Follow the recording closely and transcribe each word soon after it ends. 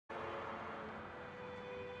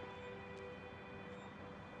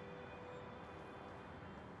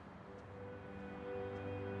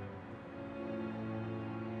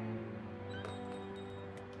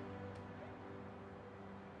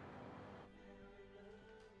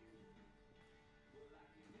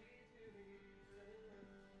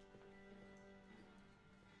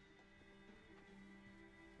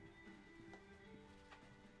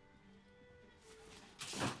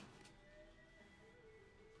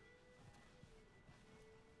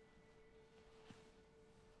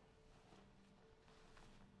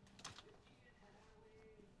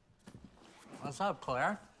What's up,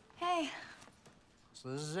 Claire? Hey. So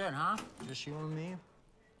this is it, huh? Just you and me?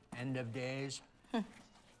 End of days?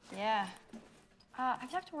 Yeah. Have you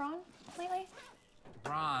talked to Ron lately?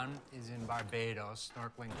 Ron is in Barbados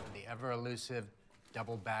snorkeling for the ever-elusive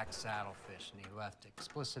double-back saddlefish, and he left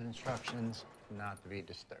explicit instructions not to be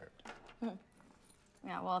disturbed.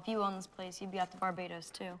 Yeah, well, if you own this place, you'd be out to Barbados,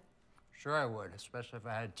 too. Sure I would, especially if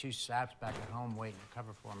I had 2 saps back at home waiting to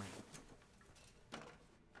cover for me.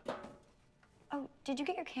 Oh, did you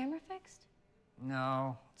get your camera fixed?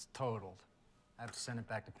 No, it's totaled. I have to send it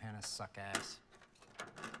back to Panna's suck-ass.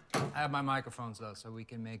 I have my microphones, though, so we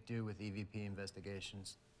can make do with EVP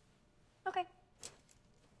investigations. Okay.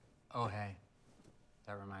 Oh, hey,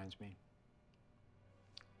 that reminds me.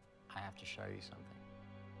 I have to show you something.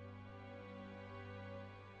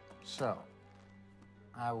 So,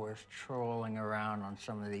 I was trolling around on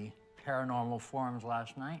some of the paranormal forums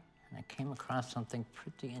last night, and I came across something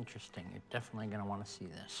pretty interesting. You're definitely gonna want to see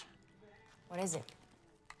this. What is it?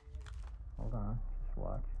 Hold on, just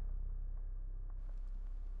watch.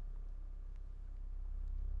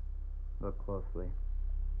 Look closely.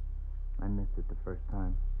 I missed it the first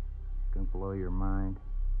time. It's gonna blow your mind.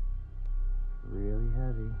 It's really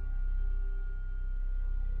heavy.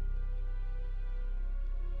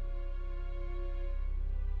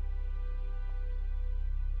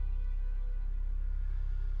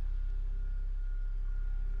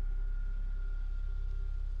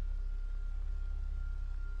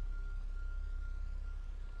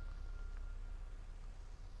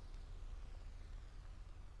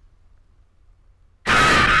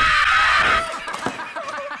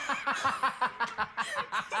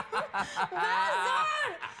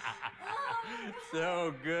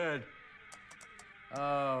 So good.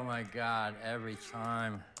 Oh my God, every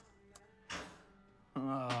time.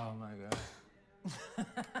 Oh my God.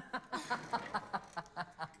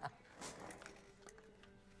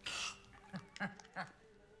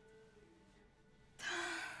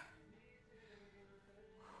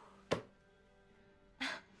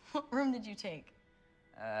 What room did you take?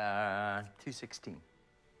 216.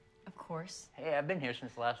 Of course. Hey, I've been here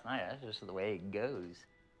since last night. That's just the way it goes.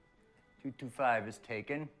 225 is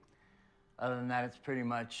taken. Other than that, it's pretty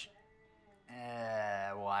much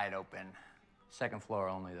wide open. Second floor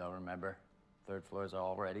only, though, remember? Third floor's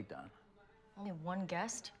already done. Only one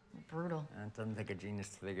guest? Brutal. And it doesn't take a genius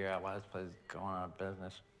to figure out why this place is going out of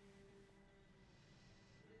business.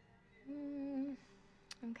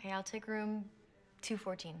 Okay, I'll take room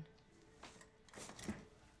 214.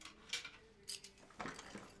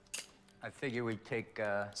 I figure we'd take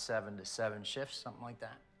 7 to 7 shifts, something like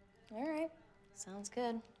that. All right. Sounds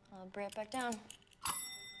good. I'll bring it back down.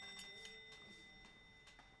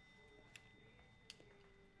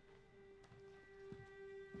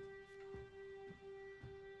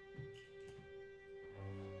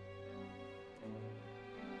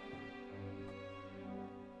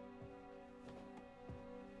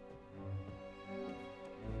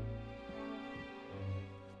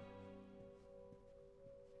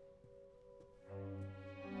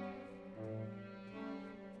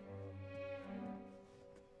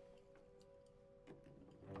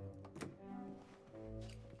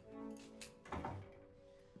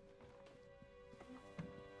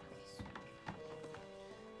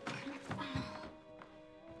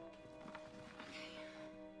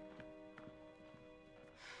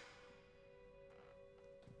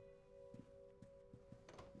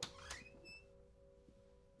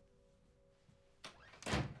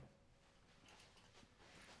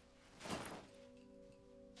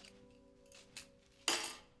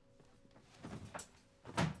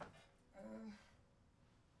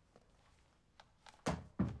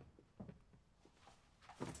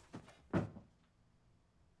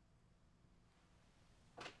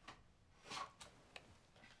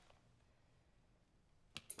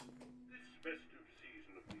 Festive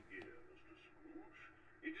season of the year, Mr. Scrooge,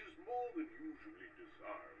 it is more than usually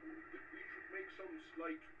desirable that we should make some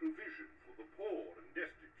slight provision for the poor and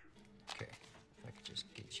destitute. Okay, if I could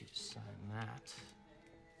just get you to sign that.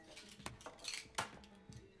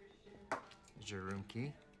 Here's your room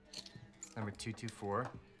key. It's number 224.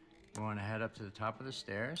 You want to head up to the top of the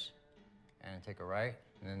stairs and take a right,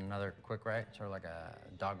 and then another quick right, sort of like a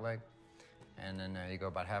dog leg. And then you go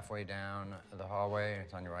about halfway down the hallway, and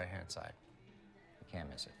it's on your right-hand side. You can't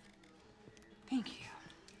miss it. Thank you.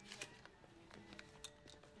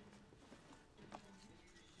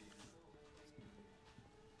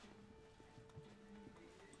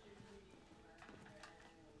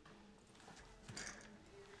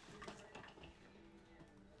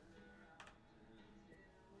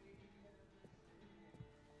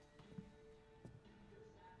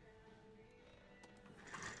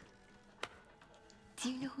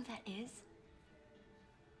 Do you know who that is?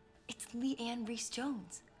 It's Leanne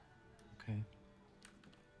Reese-Jones. Okay.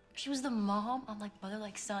 She was the mom on like Mother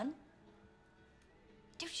Like Son.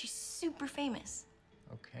 Dude, she's super famous.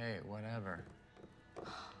 Okay, whatever.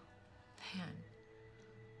 Man,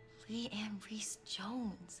 Leanne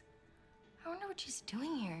Reese-Jones. I wonder what she's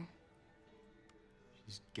doing here.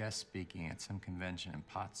 She's guest speaking at some convention in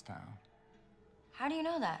Pottstown. How do you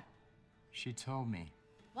know that? She told me.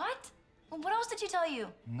 What? Well, what else did she tell you?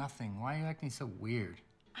 Nothing. Why are you acting so weird?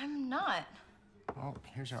 I'm not. Well,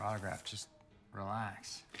 here's her autograph. Just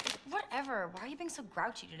relax. Whatever. Why are you being so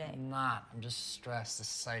grouchy today? I'm not. I'm just stressed. This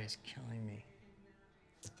site is killing me.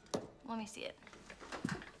 Let me see it.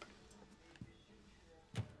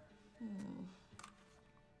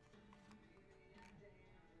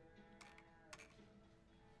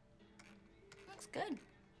 Looks good.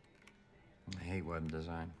 I hate web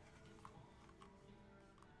design.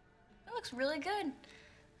 It looks really good.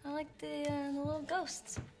 I like the little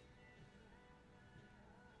ghosts.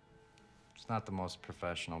 It's not the most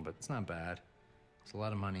professional, but it's not bad. There's a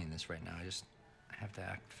lot of money in this right now. I have to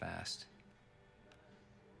act fast.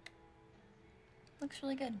 Looks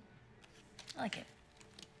really good. I like it.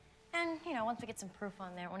 And, you know, once we get some proof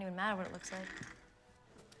on there, it won't even matter what it looks like.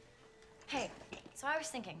 Hey, so I was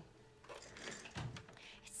thinking.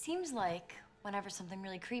 It seems like whenever something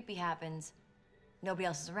really creepy happens, nobody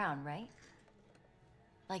else is around, right?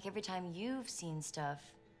 Like every time you've seen stuff,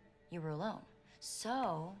 you were alone.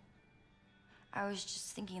 So, I was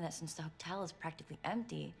just thinking that since the hotel is practically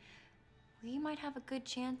empty, we might have a good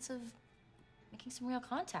chance of making some real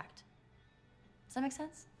contact. Does that make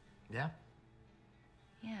sense? Yeah?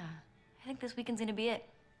 Yeah. I think this weekend's gonna be it.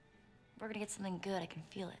 We're gonna get something good. I can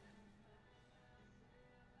feel it.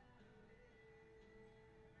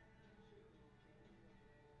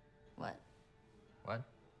 What? What?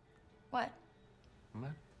 What?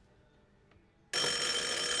 What?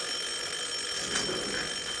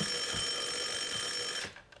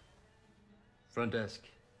 Front desk.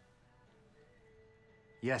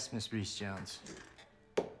 Yes, Miss Reese-Jones.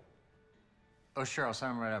 Oh, sure, I'll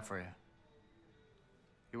sign them right up for you.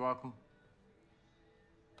 You're welcome.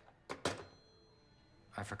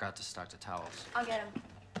 I forgot to stock the towels. I'll get him.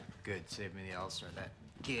 Good, save me the ulcer. That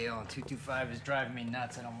Gail on 225 is driving me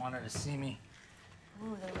nuts. I don't want her to see me.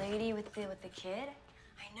 Ooh, the lady with the kid?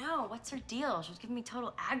 I know. What's her deal? She was giving me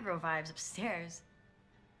total aggro vibes upstairs.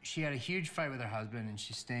 She had a huge fight with her husband, and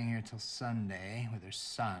she's staying here till Sunday with her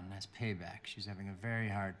son as payback. She's having a very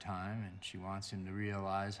hard time, and she wants him to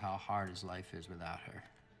realize how hard his life is without her.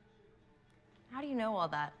 How do you know all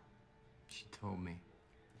that? She told me.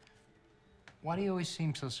 Why do you always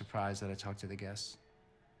seem so surprised that I talk to the guests?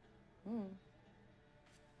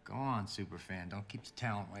 Go on, superfan. Don't keep the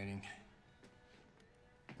talent waiting.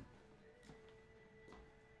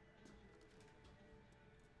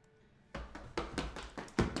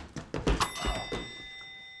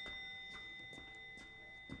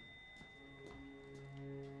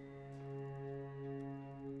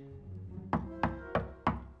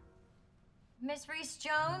 Miss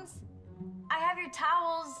Reese-Jones, I have your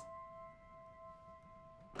towels.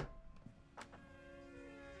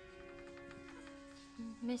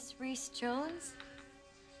 Miss Reese-Jones?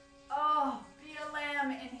 Oh, be a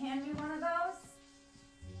lamb and hand me one of those.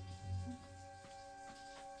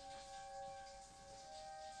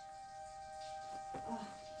 Oh,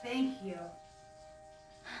 thank you.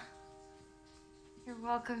 You're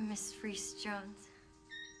welcome, Miss Reese-Jones.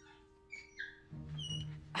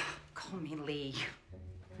 Call me Lee.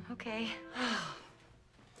 Okay.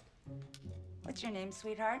 What's your name,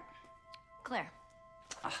 sweetheart? Claire.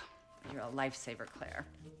 Oh, you're a lifesaver, Claire.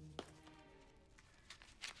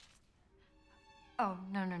 Oh,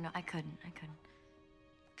 no, I couldn't.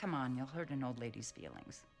 Come on, you'll hurt an old lady's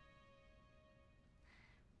feelings.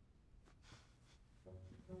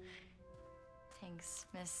 Thanks,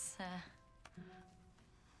 Miss,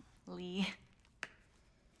 Lee.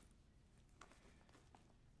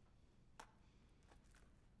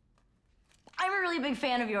 I'm a really big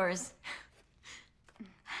fan of yours.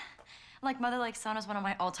 Like Mother Like Son is one of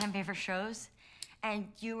my all-time favorite shows, and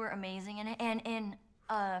you were amazing in it. And in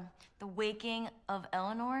The Waking of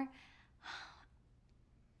Eleanor,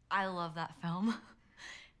 I love that film.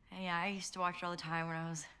 And yeah, I used to watch it all the time when I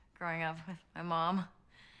was growing up with my mom.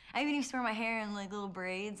 I even used to wear my hair in like little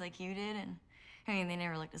braids like you did, and I mean, they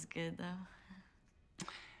never looked as good though.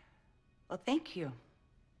 Well, thank you.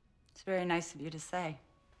 It's very nice of you to say.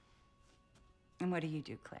 And what do you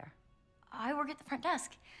do, Claire? I work at the front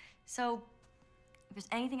desk. So if there's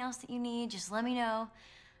anything else that you need, just let me know.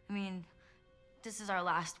 I mean, this is our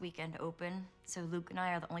last weekend open, so Luke and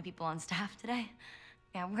I are the only people on staff today.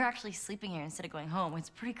 Yeah, we're actually sleeping here instead of going home. It's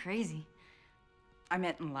pretty crazy. I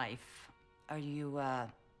meant in life. Are you, an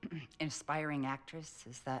aspiring actress?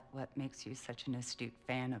 Is that what makes you such an astute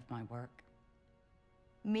fan of my work?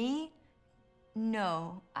 Me?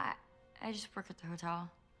 No, I just work at the hotel.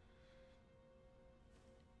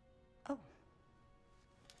 Oh.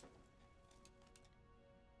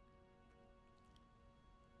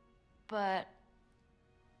 But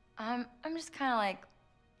I'm just kind of like,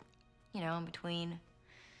 you know, in between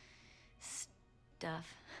stuff.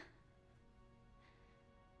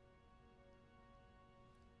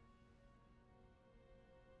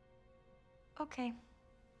 Okay.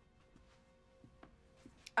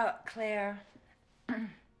 Claire.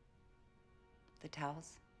 The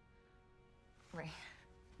towels? Right.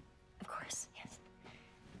 Of course, yes.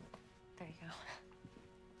 There you go.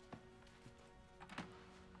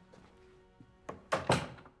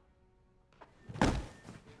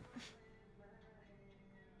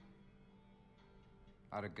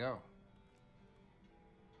 How'd it go?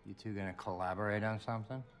 You two gonna collaborate on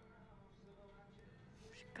something?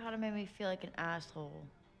 She gotta make me feel like an asshole.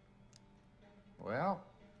 Well,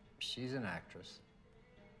 she's an actress.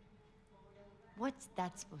 What's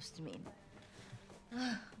that supposed to mean?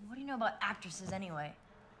 What do you know about actresses anyway?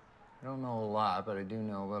 I don't know a lot, but I do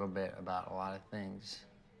know a little bit about a lot of things.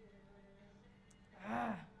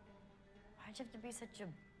 Why'd you have to be such a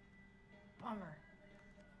bummer?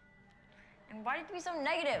 And why did you be so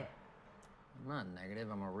negative? I'm not negative,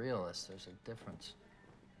 I'm a realist. There's a difference.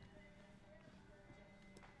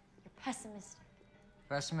 You're pessimistic.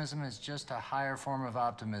 Pessimism is just a higher form of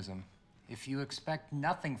optimism. If you expect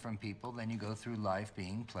nothing from people, then you go through life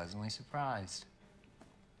being pleasantly surprised.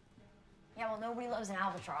 Yeah, well, nobody loves an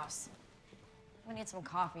albatross. I'm gonna get some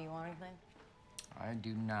coffee. You want anything? I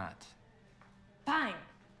do not. Fine.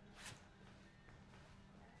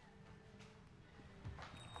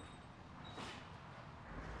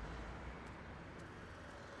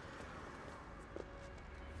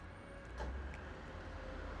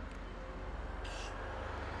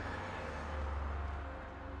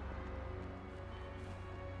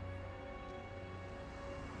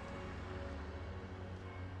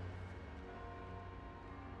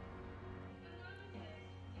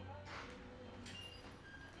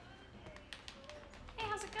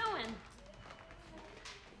 How's it going?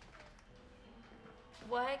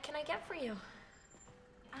 What can I get for you?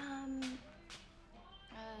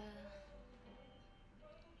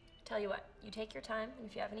 Tell you what, you take your time, and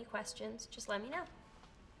if you have any questions, just let me know.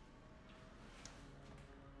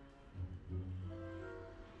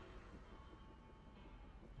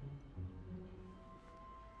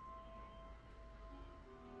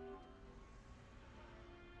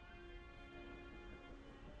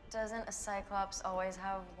 Doesn't a cyclops always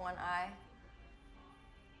have one eye?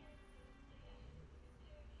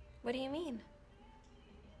 What do you mean?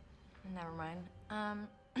 Never mind.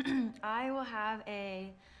 I will have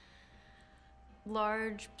a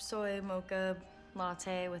large soy mocha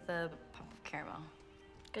latte with a pump of caramel.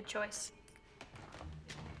 Good choice.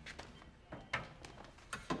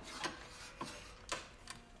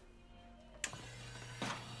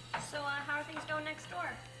 So, how are things going next door?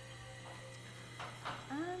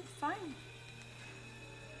 Fine.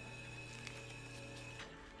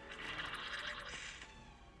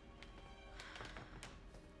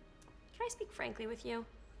 Can I speak frankly with you?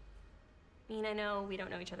 I mean, I know we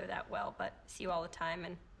don't know each other that well, but I see you all the time,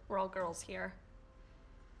 and we're all girls here.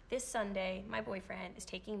 This Sunday, my boyfriend is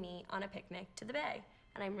taking me on a picnic to the bay,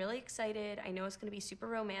 and I'm really excited. I know it's gonna be super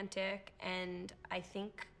romantic, and I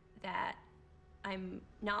think that I'm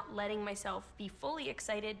not letting myself be fully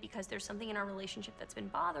excited because there's something in our relationship that's been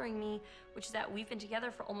bothering me, which is that we've been together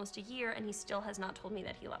for almost a year, and he still has not told me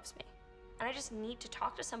that he loves me. And I just need to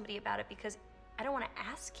talk to somebody about it because I don't want to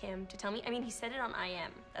ask him to tell me. I mean, he said it on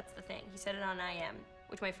IM. That's the thing. He said it on IM,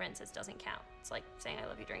 which my friend says doesn't count. It's like saying I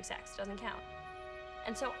love you during sex. It doesn't count.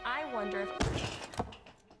 And so I wonder if...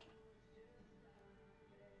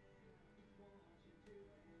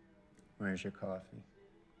 Where's your coffee?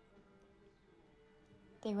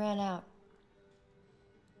 They ran out.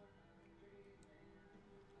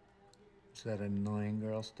 Is that annoying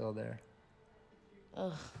girl still there?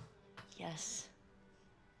 Ugh, yes.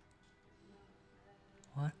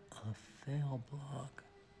 What a fail blog.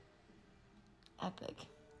 Epic.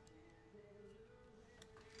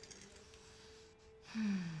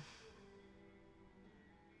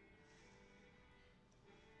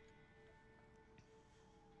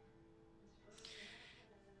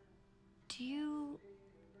 Do you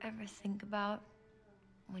ever think about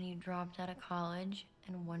when you dropped out of college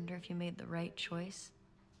and wonder if you made the right choice?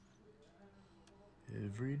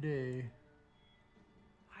 Every day.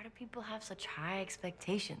 Why do people have such high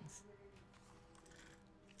expectations?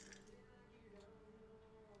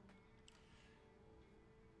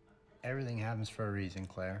 Everything happens for a reason,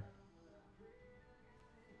 Claire.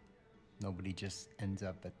 Nobody just ends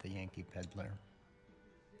up at the Yankee Pedlar.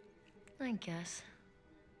 I guess.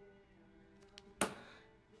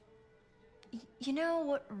 You know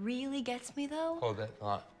what really gets me, though? Hold that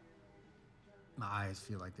thought. My eyes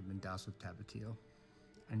feel like they've been doused with Tapatio.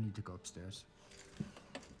 I need to go upstairs.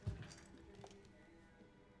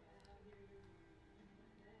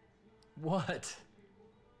 What?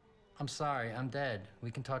 I'm sorry, I'm dead.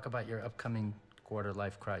 We can talk about your upcoming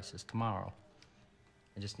quarter-life crisis tomorrow.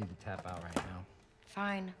 I just need to tap out right now.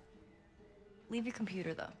 Fine. Leave your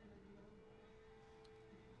computer, though.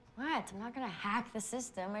 What? I'm not gonna hack the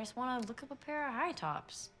system. I just wanna look up a pair of high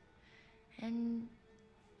tops. And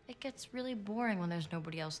it gets really boring when there's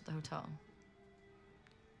nobody else at the hotel.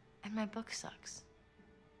 And my book sucks.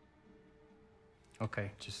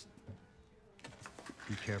 Okay, just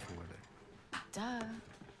be careful with it. Duh.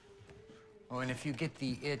 Oh, and if you get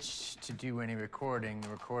the itch to do any recording, the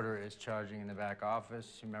recorder is charging in the back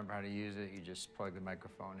office. You remember how to use it? You just plug the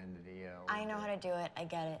microphone into the... I know how to do it. I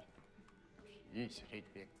get it. Jeez, I hate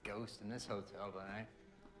to be a ghost in this hotel tonight.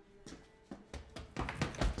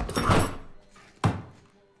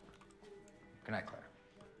 Good night, Claire.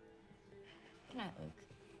 Good night, Luke.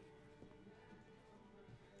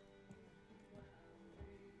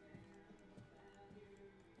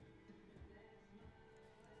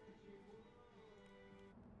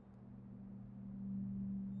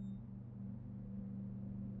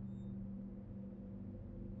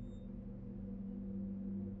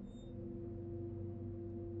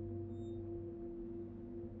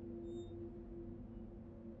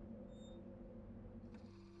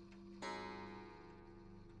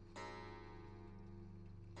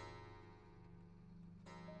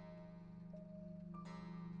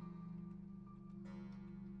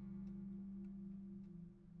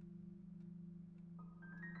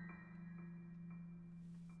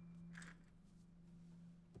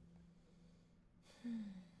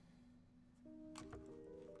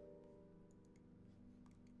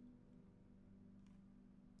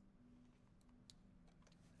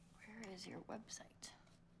 Where is your website?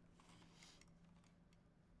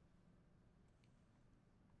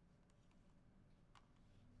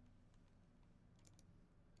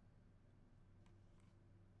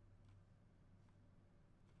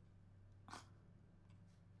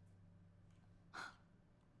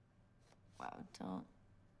 Wow, don't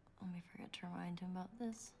let me forget to remind him about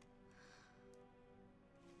this.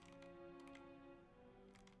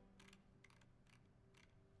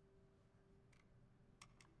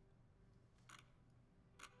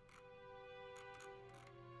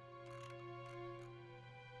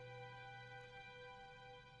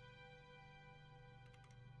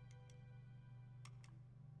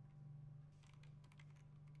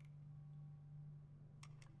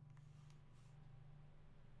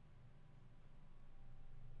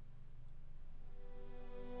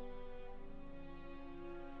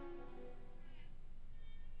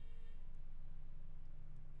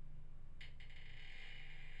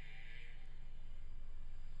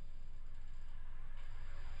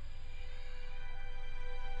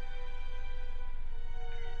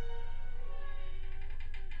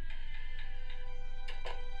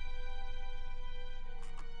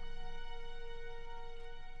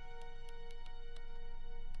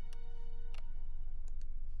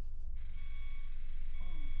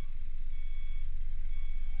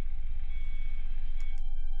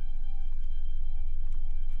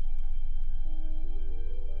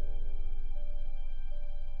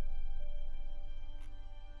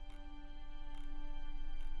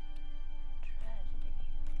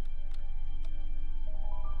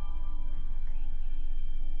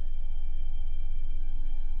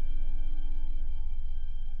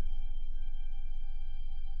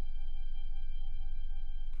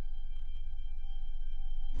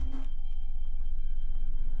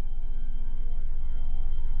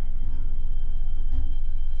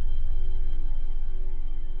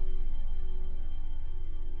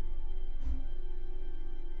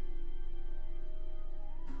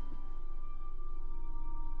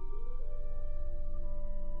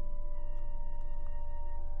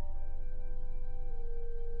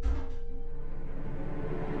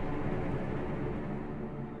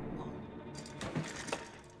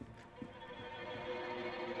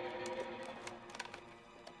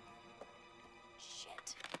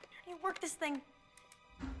 Work this thing.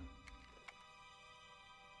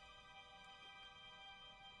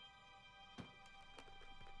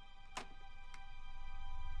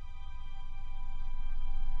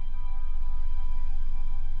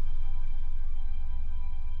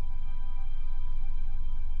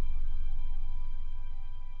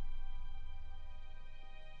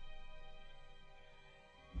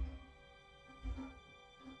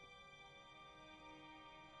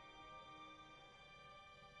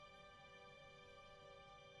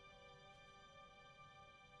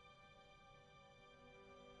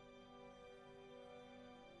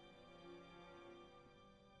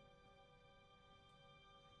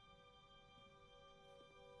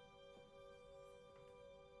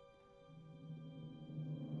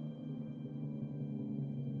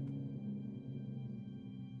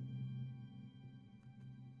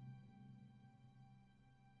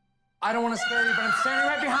 I don't want to scare you, but I'm standing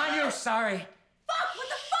right behind you. Sorry. Fuck! What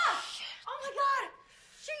the fuck? Oh my god!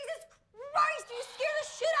 Jesus Christ! You scared the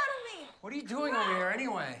shit out of me! What are you doing over here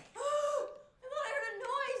anyway? I thought I heard a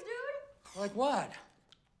noise, dude. Like what?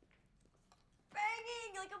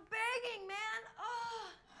 Banging, like a banging, man.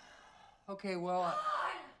 Oh. Okay, well, God.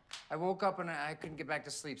 I woke up and I couldn't get back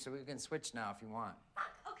to sleep, so we can switch now if you want.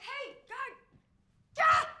 Fuck. Okay.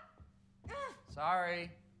 God. Ah! Sorry.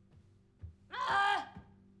 Ah!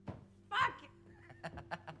 Fuck.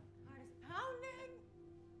 Heart is pounding.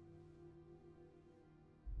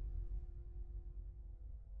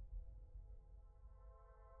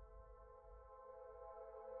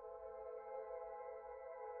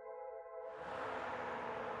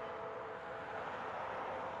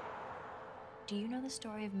 Do you know the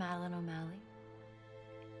story of Madeline O'Malley?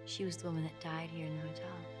 She was the woman that died here in the hotel.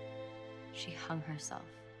 She hung herself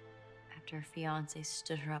after her fiancé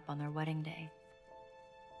stood her up on their wedding day.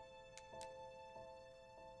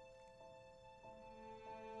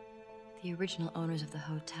 The original owners of the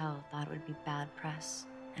hotel thought it would be bad press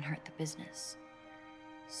and hurt the business.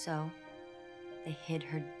 So, they hid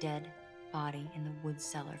her dead body in the wood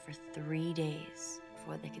cellar for 3 days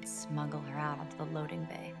before they could smuggle her out onto the loading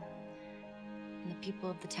bay. When the people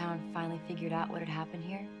of the town finally figured out what had happened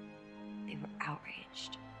here, they were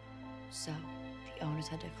outraged. So, the owners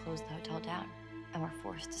had to close the hotel down and were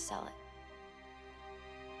forced to sell it.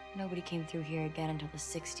 Nobody came through here again until the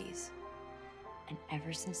 60s. And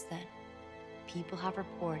ever since then, people have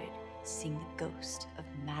reported seeing the ghost of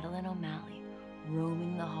Madeline O'Malley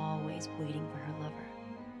roaming the hallways waiting for her lover.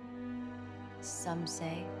 Some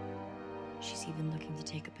say she's even looking to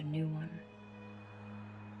take up a new one.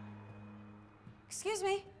 Excuse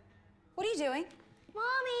me. What are you doing?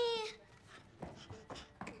 Mommy!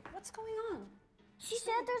 What's going on? She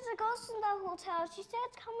said there's a ghost in the hotel. She said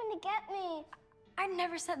it's coming to get me. I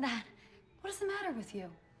never said that. What is the matter with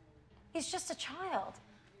you? He's just a child.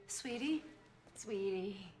 Sweetie,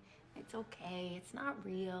 it's okay. It's not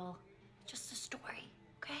real. It's just a story,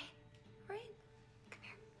 okay? All right? Come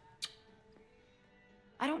here.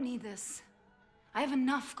 I don't need this. I have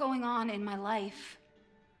enough going on in my life.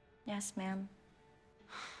 Yes, ma'am.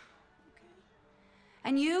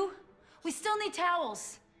 And you? We still need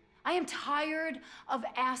towels. I am tired of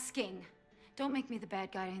asking. Don't make me the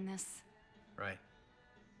bad guy in this. Right.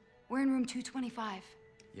 We're in room 225.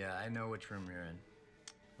 Yeah, I know which room you're in.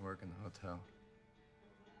 I work in the hotel.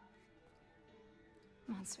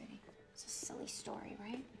 Come on, sweetie. It's a silly story,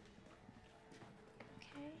 right?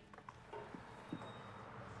 Okay.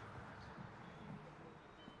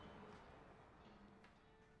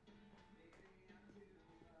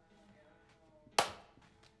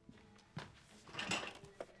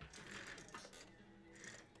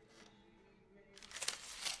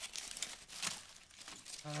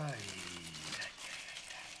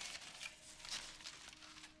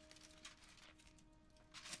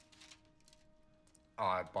 Oh,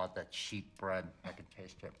 I bought that cheap bread. I can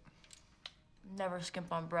taste it. Never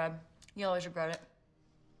skimp on bread. You always regret it.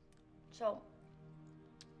 So,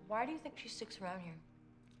 why do you think she sticks around here?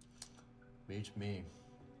 Beats me.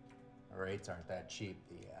 Her rates aren't that cheap.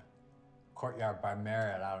 The Courtyard by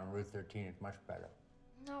Marriott out on Route 13 is much better.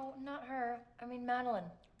 No, not her. I mean, Madeline.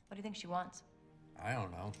 What do you think she wants? I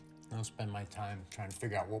don't know. I don't spend my time trying to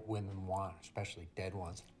figure out what women want, especially dead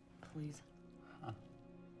ones. Please. Huh.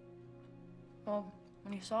 Well,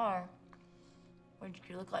 when you saw her, what did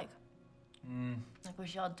she look like? Like, was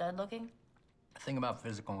she all dead looking? The thing about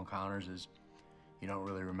physical encounters is you don't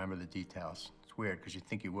really remember the details. It's weird because you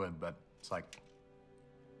think you would, but it's like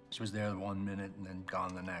she was there 1 minute and then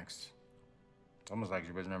gone the next. It's almost like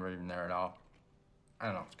she was never even there at all. I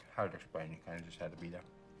don't know. It's hard to explain. You kind of just had to be there.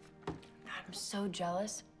 God, I'm so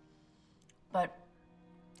jealous. But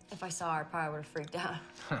if I saw her, I probably would have freaked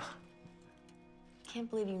out. Can't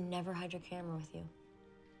believe you never had your camera with you.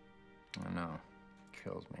 I know.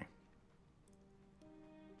 Kills me.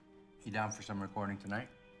 You down for some recording tonight?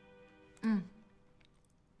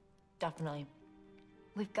 Definitely.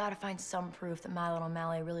 We've got to find some proof that Madeline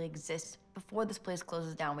O'Malley really exists before this place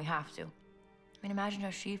closes down. We have to. I mean, imagine how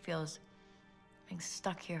she feels being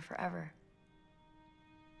stuck here forever.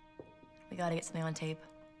 We got to get something on tape.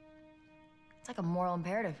 It's like a moral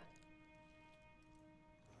imperative.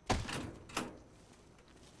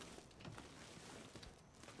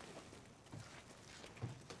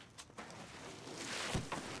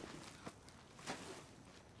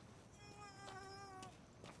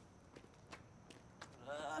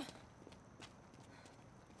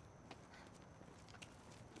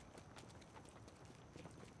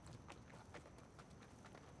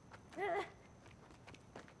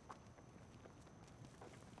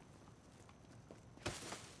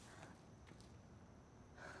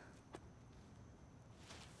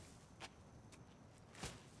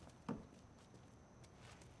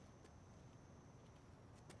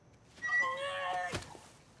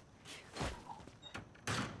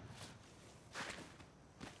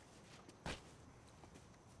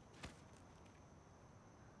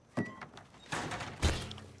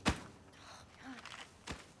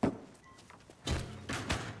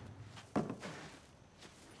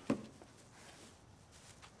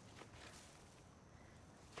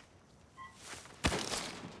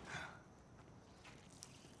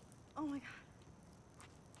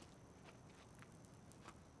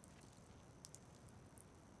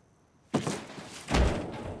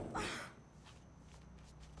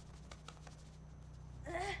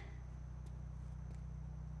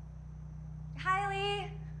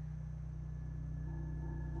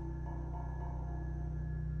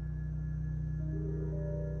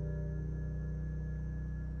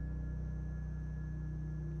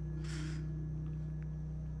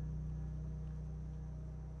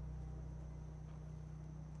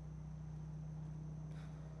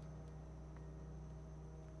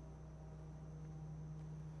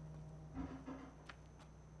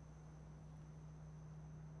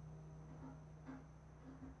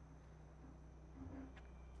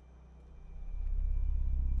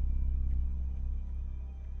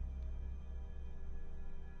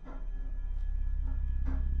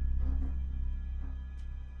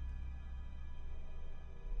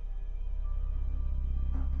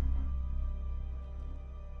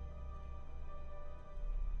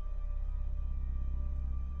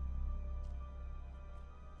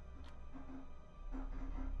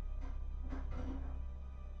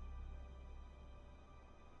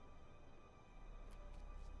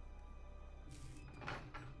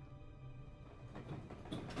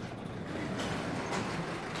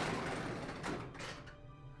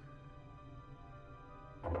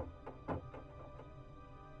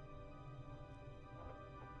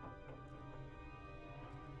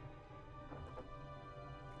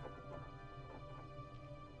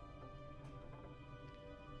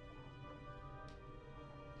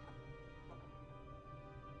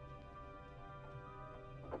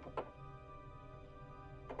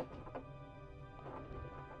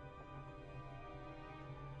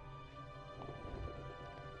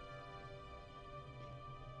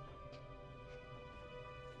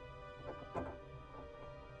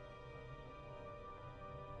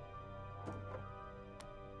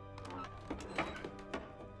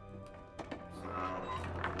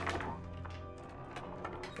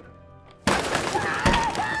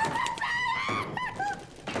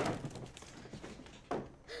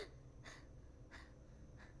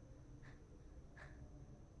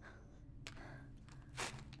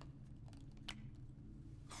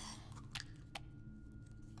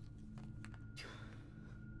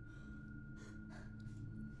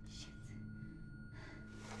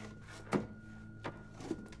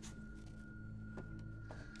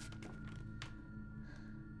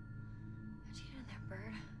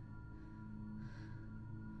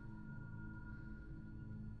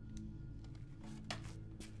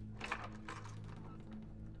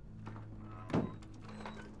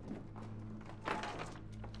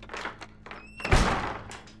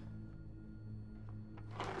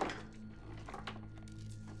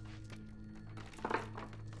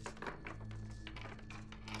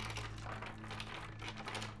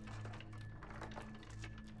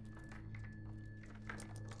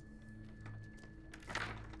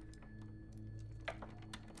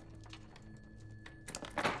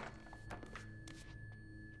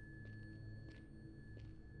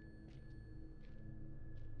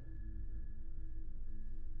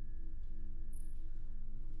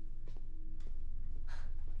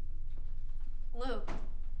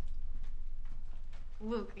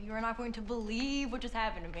 Luke, you are not going to believe what just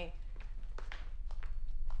happened to me.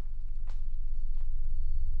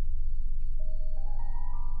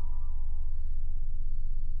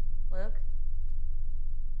 Luke?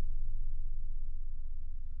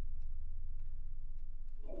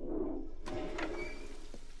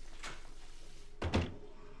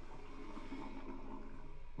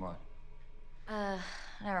 What?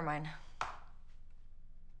 Never mind.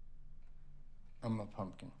 I'm a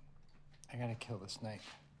pumpkin. I gotta kill this night.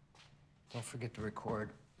 Don't forget to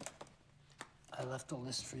record. I left a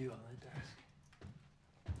list for you on the desk.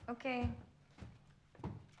 Okay.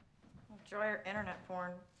 Enjoy your internet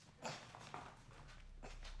porn.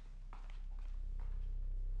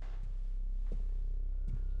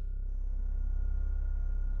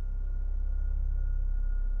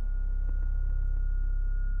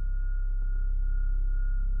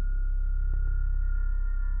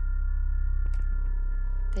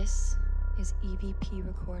 This is EVP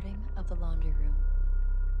recording of the laundry room.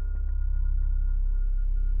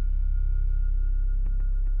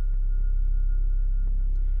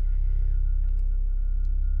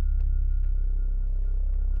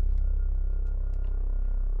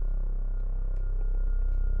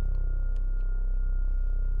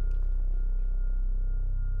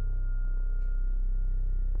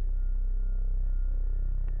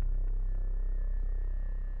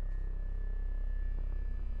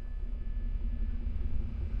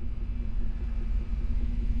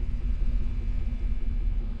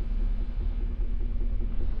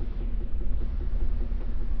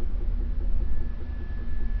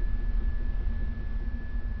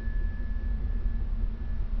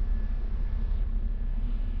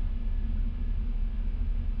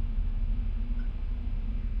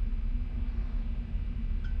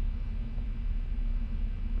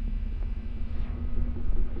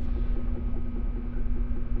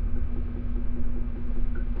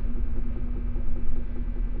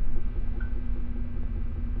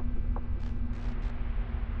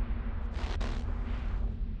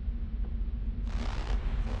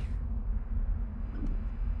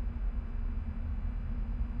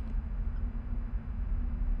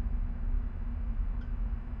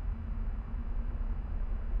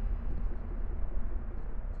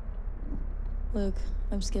 Luke,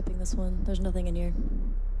 I'm skipping this one. There's nothing in here.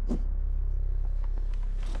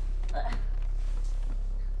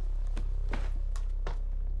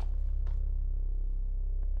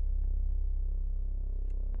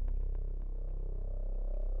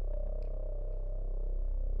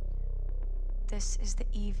 This is the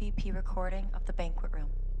EVP recording of the banquet room.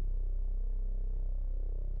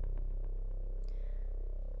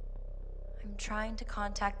 I'm trying to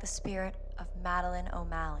contact the spirit of Madeline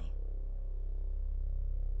O'Malley.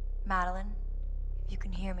 Madeline, if you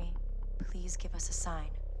can hear me, please give us a sign.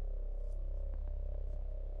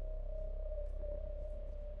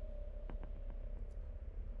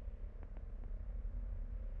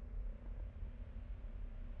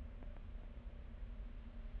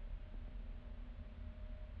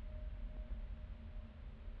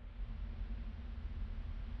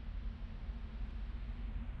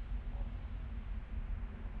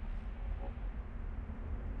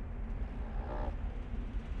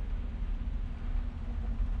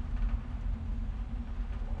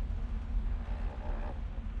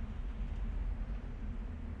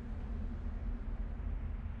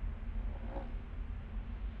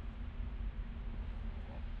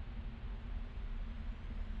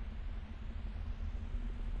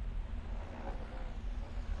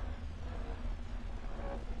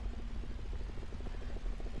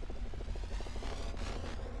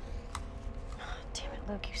 Damn it,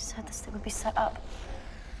 Luke, you said this thing would be set up.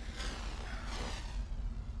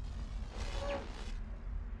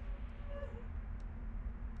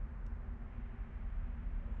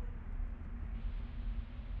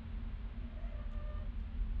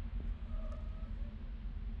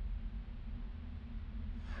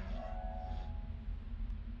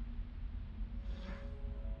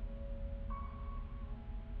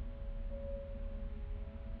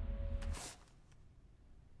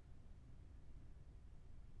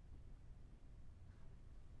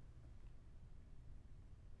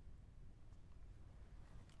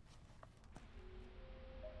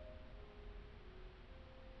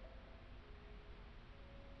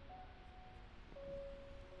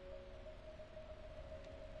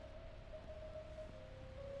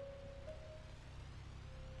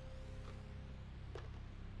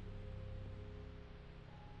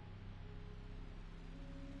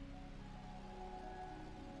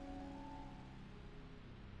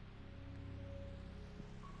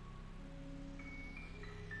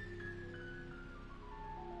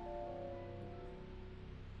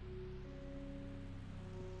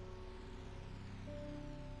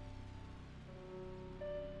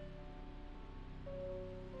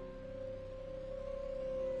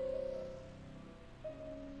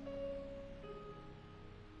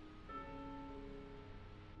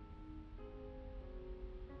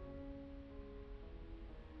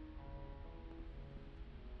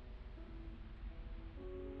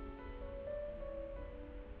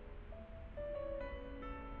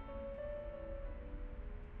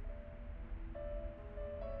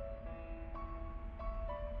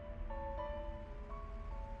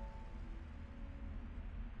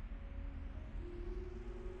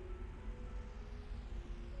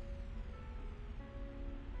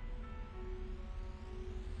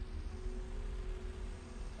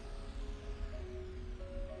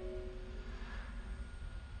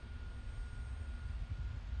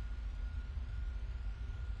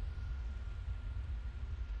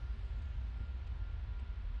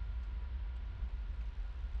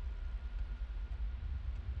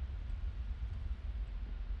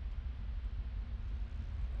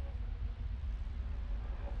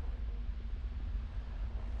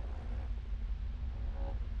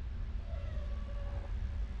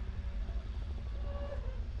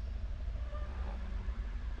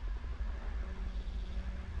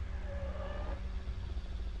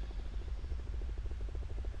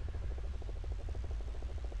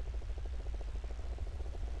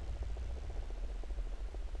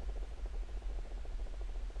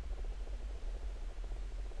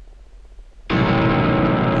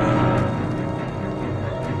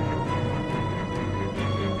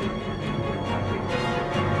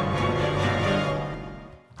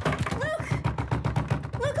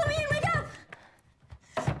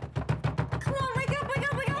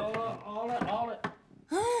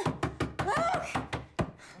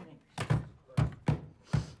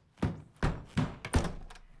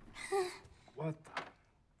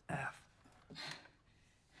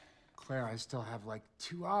 Claire, I still have like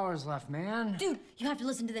 2 hours left, man. Dude, you have to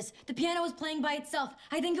listen to this. The piano was playing by itself.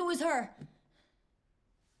 I think it was her.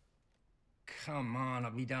 Come on,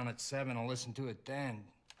 I'll be down at 7. I'll listen to it then.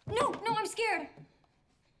 No, I'm scared.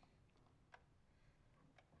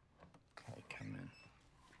 Okay, come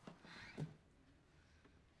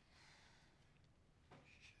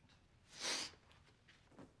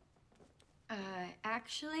in.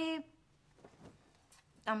 Actually,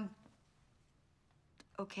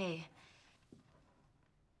 okay.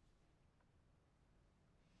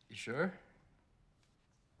 You sure?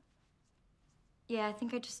 Yeah, I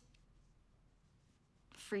think I just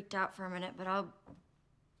freaked out for a minute, but I'll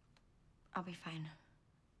be fine.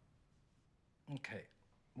 Okay.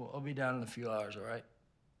 Well, I'll be down in a few hours, all right?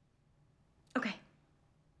 Okay.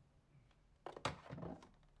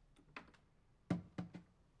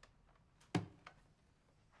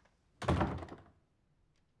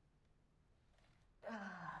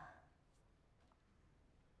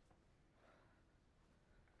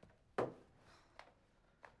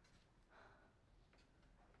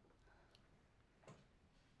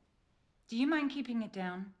 Do you mind keeping it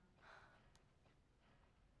down?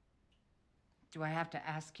 Do I have to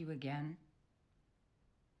ask you again?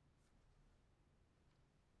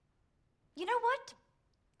 You know what?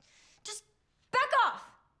 Just back off,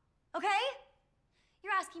 okay?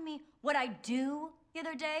 You're asking me what I do the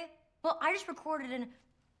other day? Well, I just recorded an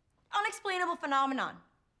unexplainable phenomenon.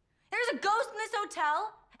 There's a ghost in this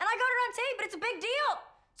hotel, and I got it on tape, but it's a big deal.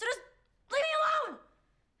 So just leave me alone.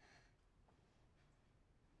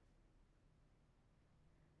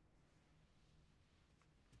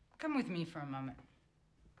 Come with me for a moment.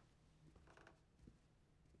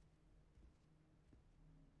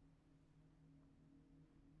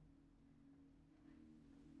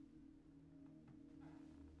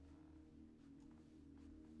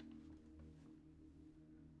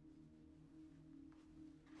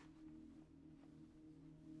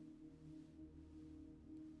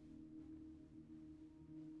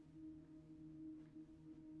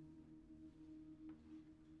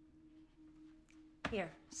 Here,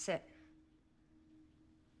 sit.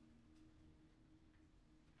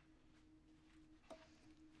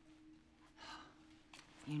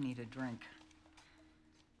 You need a drink.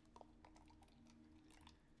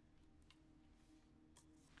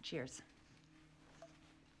 Cheers.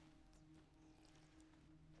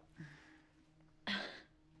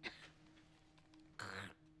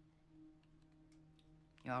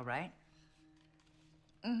 You all right?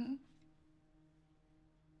 Mm-hmm.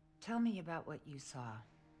 Tell me about what you saw.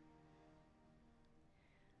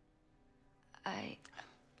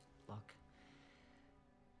 Look.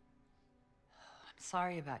 I'm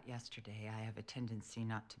sorry about yesterday. I have a tendency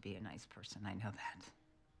not to be a nice person. I know that.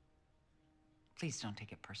 Please don't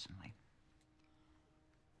take it personally.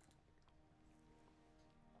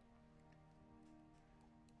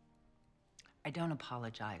 I don't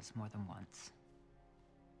apologize more than once.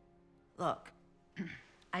 Look,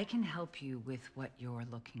 I can help you with what you're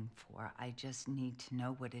looking for. I just need to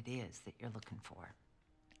know what it is that you're looking for.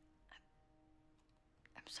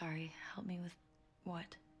 I'm sorry. Help me with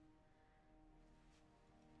what?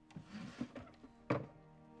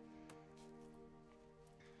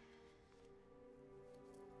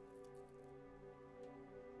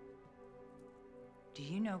 Do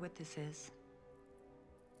you know what this is?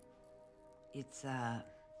 It's a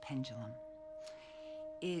pendulum.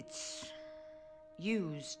 It's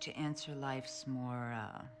used to answer life's more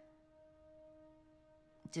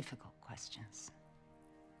difficult questions.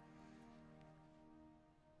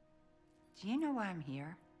 Do you know why I'm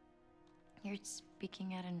here? You're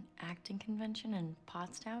speaking at an acting convention in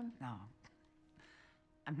Pottstown? No.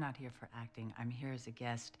 I'm not here for acting. I'm here as a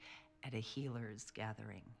guest at a healer's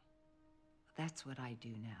gathering. That's what I do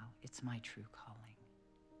now. It's my true calling.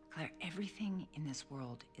 Claire, everything in this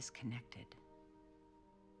world is connected.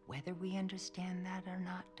 Whether we understand that or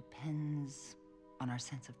not depends on our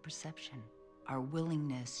sense of perception, our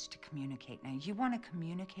willingness to communicate. Now, you want to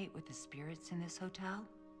communicate with the spirits in this hotel?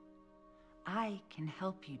 I can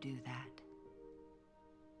help you do that.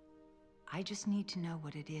 I just need to know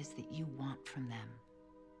what it is that you want from them.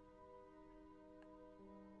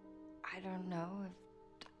 I don't know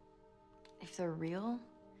if they're real.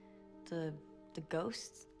 The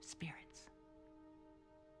ghosts? Spirits.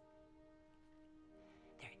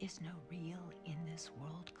 There is no real in this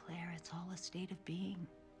world, Claire. It's all a state of being.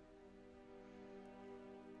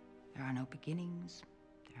 There are no beginnings.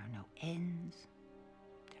 There are no ends.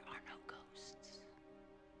 There are no ghosts.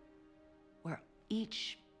 We're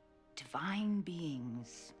each divine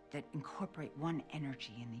beings that incorporate one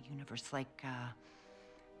energy in the universe, like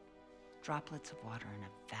droplets of water in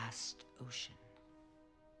a vast ocean.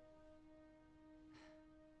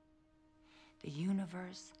 The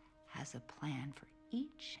universe has a plan for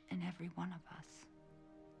each and every one of us.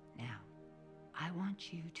 Now, I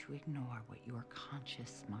want you to ignore what your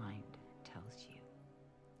conscious mind tells you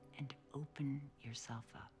and open yourself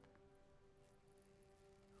up.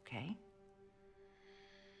 Okay?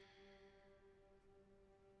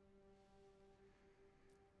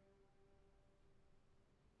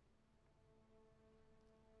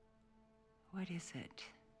 What is it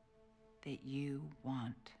that you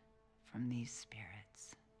want from these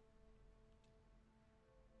spirits?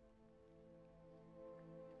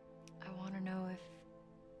 I want to know if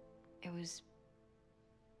it was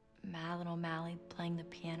Madeline O'Malley playing the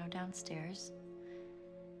piano downstairs,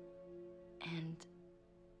 and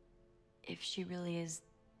if she really is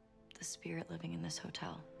the spirit living in this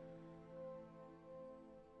hotel.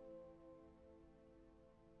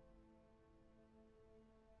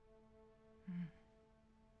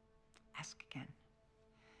 Ask again.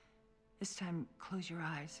 This time, close your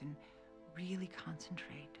eyes and really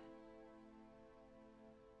concentrate.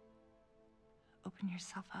 Open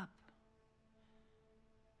yourself up.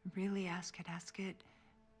 Really ask it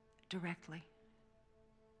directly.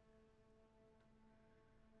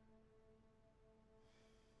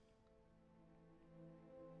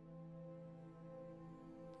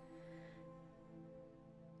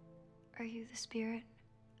 Are you the spirit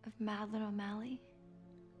of Madeline O'Malley?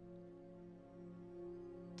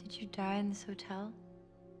 Did you die in this hotel?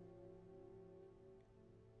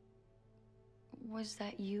 Was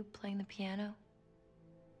that you playing the piano?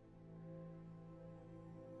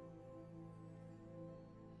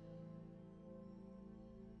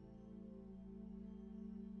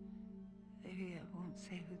 Maybe I won't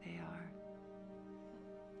say who they are.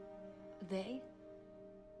 They?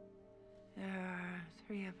 There are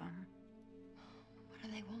 3 of them. What do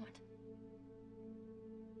they want?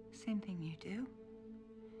 Same thing you do.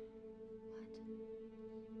 What?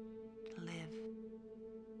 To live.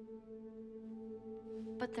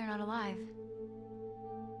 But they're not alive.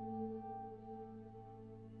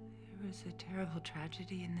 There was a terrible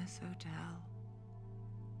tragedy in this hotel.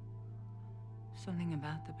 Something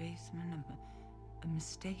about the basement, a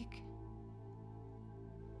mistake.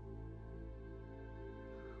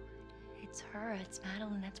 It's her, it's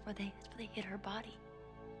Madeline. That's where they hid her body.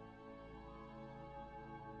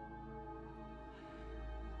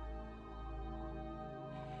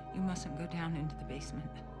 You mustn't go down into the basement.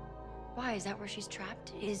 Why? Is that where she's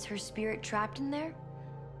trapped? Is her spirit trapped in there?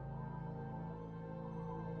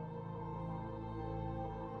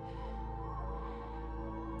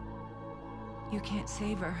 You can't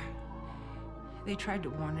save her. They tried to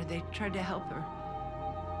warn her. They tried to help her.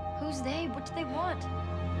 Who's they? What do they want?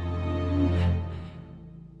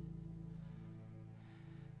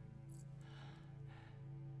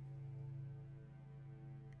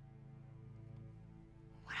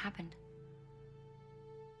 What happened?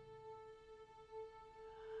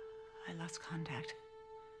 I lost contact.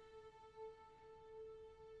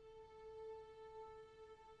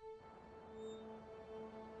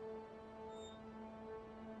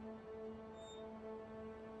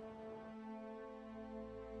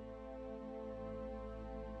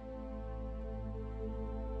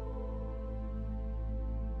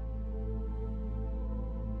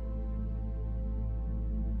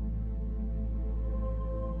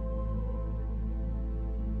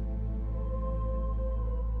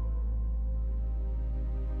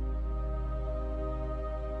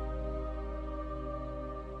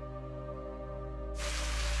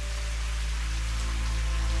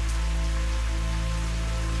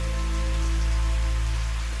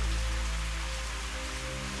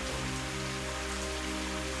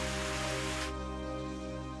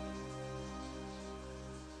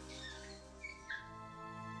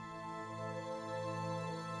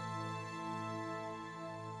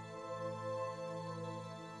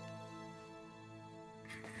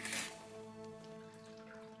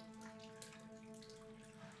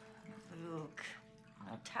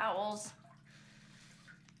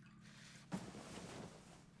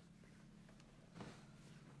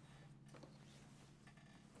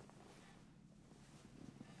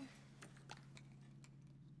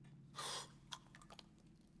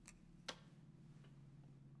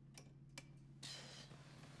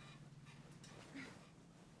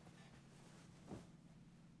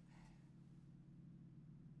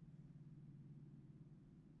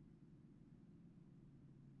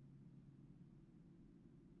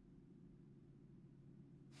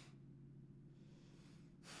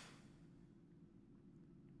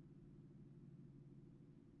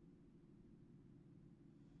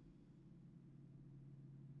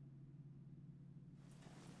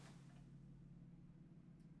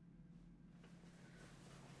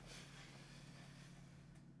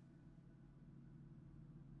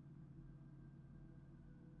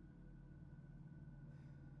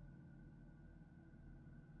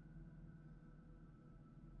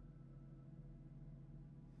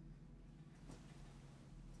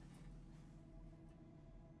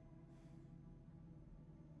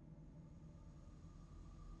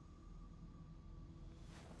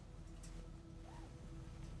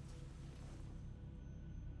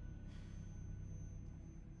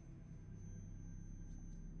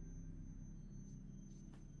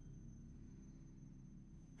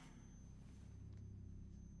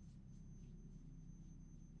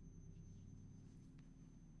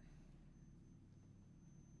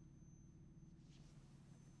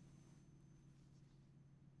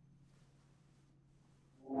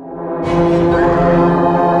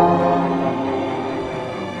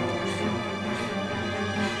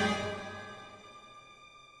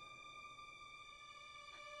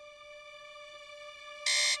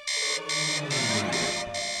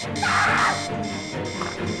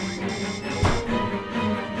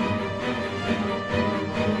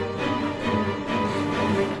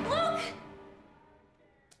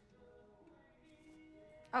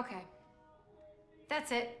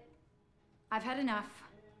 That's it. I've had enough.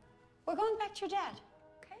 We're going back to your dad,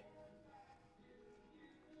 okay?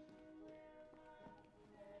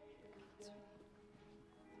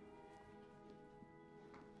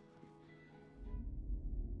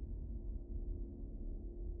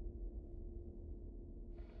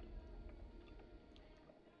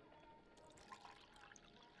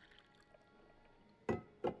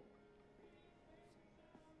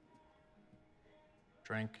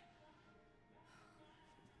 Drink.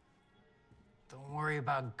 Don't worry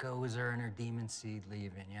about Gozer and her demon seed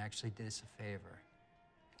leaving. You actually did us a favor.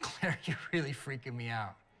 Claire, you're really freaking me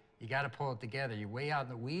out. You gotta pull it together. You're way out in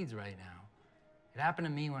the weeds right now. It happened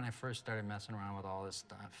to me when I first started messing around with all this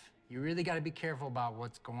stuff. You really gotta be careful about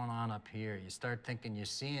what's going on up here. You start thinking you're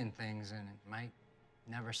seeing things and it might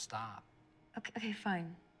never stop. Okay,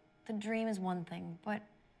 fine. The dream is one thing, but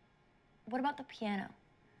what about the piano?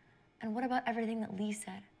 And what about everything that Lee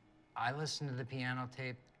said? I listened to the piano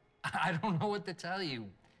tape. I don't know what to tell you.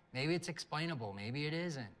 Maybe it's explainable, maybe it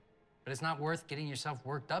isn't. But it's not worth getting yourself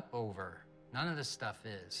worked up over. None of this stuff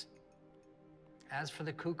is. As for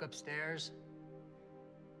the kook upstairs,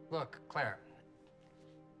 look, Claire,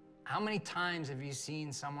 how many times have you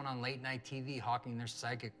seen someone on late night TV hawking their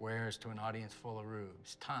psychic wares to an audience full of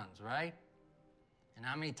rubes? Tons, right? And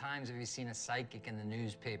how many times have you seen a psychic in the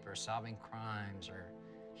newspaper solving crimes or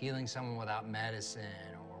healing someone without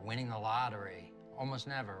medicine or winning the lottery? Almost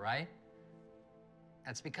never, right?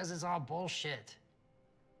 That's because it's all bullshit.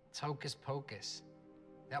 It's hocus pocus.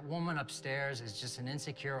 That woman upstairs is just an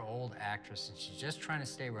insecure old actress and she's just trying to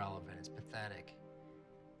stay relevant. It's pathetic.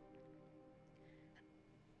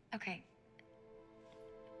 Okay.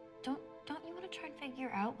 Don't you want to try and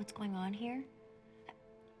figure out what's going on here?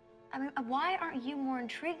 I mean, why aren't you more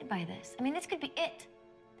intrigued by this? I mean, this could be it.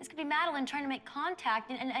 This could be Madeline trying to make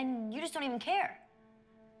contact and you just don't even care.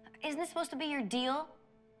 Isn't this supposed to be your deal?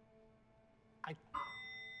 I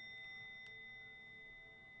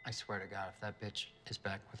swear to God, if that bitch is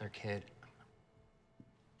back with her kid,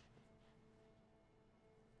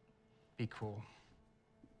 be cool.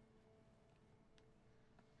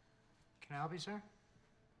 Can I help you, sir?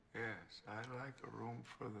 Yes, I'd like a room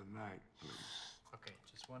for the night, please. Okay,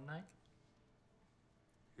 just one night?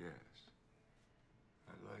 Yes.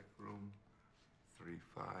 I'd like room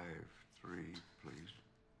 353, please.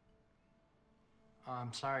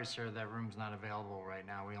 I'm sorry, sir, that room's not available right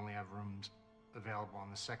now. We only have rooms available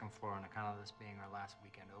on the second floor on account of this being our last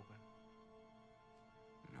weekend open.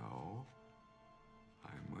 No.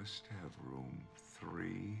 I must have room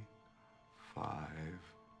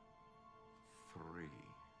 353.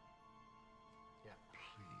 Yeah.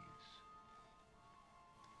 Please.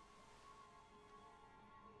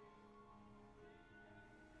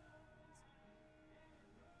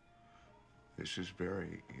 This is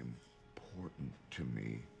very important to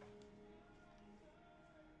me.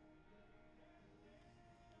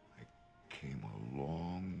 I came a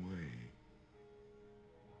long way.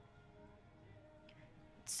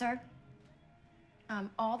 Sir,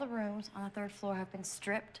 all the rooms on the third floor have been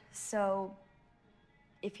stripped, so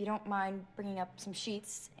if you don't mind bringing up some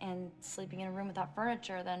sheets and sleeping in a room without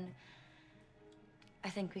furniture, then I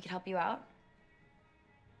think we could help you out.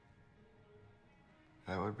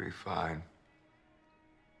 That would be fine.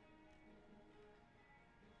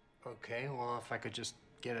 Okay, well, if I could just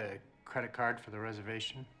get a credit card for the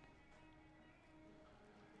reservation.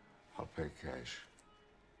 I'll pay cash.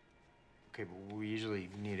 Okay, but we usually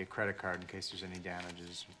need a credit card in case there's any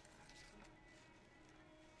damages.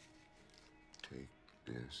 Take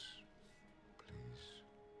this, please.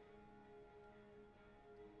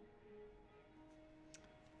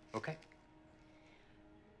 Okay.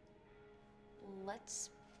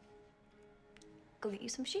 Let's go get you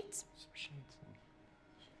some sheets. Some sheets.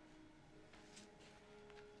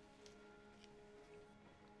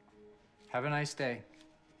 Have a nice day.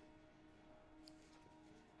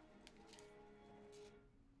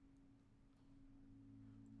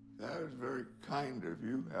 That was very kind of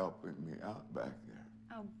you helping me out back there.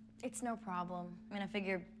 Oh, it's no problem. I mean, I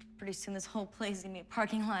figure pretty soon this whole place is gonna be a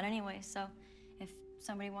parking lot anyway, so if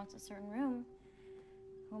somebody wants a certain room,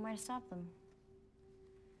 who am I to stop them?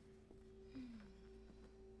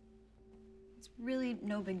 It's really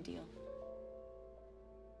no big deal.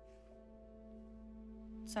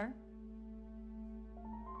 Sir?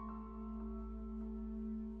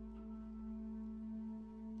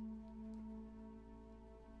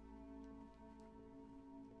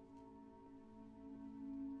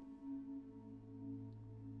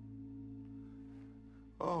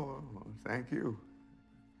 Oh, thank you.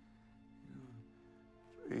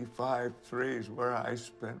 353 is where I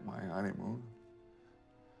spent my honeymoon.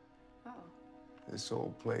 Oh. This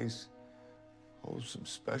old place holds some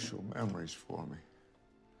special memories for me.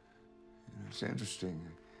 You know, it's interesting.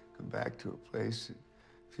 You come back to a place that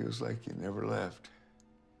feels like you never left.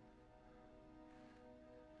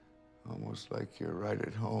 Almost like you're right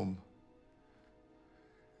at home.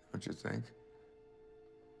 Don't you think?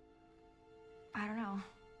 I don't know.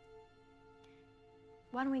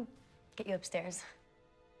 Why don't we get you upstairs?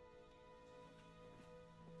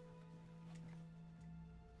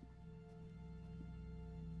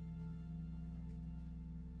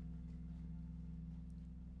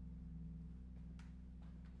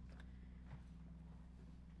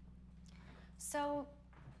 So,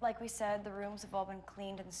 like we said, the rooms have all been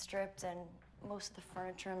cleaned and stripped, and most of the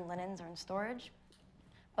furniture and linens are in storage.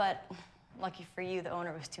 But lucky for you, the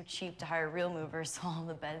owner was too cheap to hire real movers, so all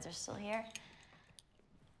the beds are still here.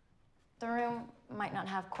 The room might not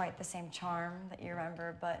have quite the same charm that you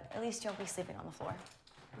remember, but at least you'll be sleeping on the floor.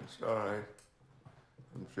 That's all right.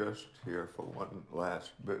 I'm just here for one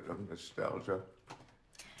last bit of nostalgia.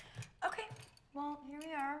 Okay, well, here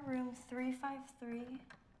we are, room 353,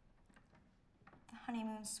 the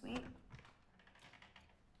honeymoon suite.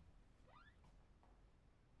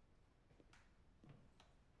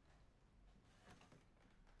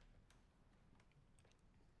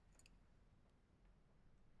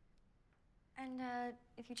 And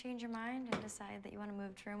if you change your mind and decide that you want to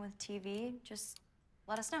move to a room with TV, just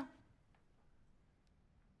let us know.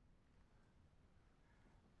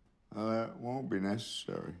 That won't be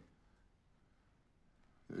necessary.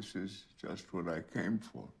 This is just what I came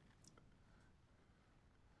for.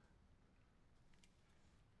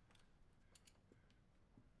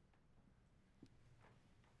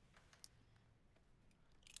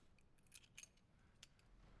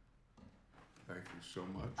 Thank you so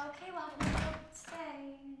much. Okay, well, we'll stay.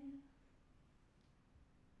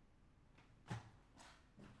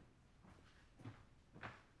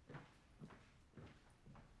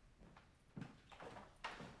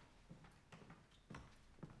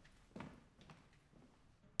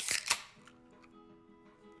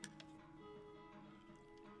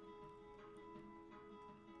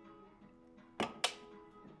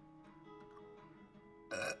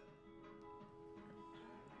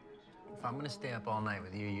 If I'm gonna stay up all night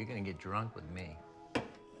with you, you're gonna get drunk with me.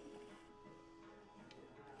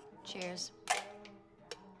 Cheers.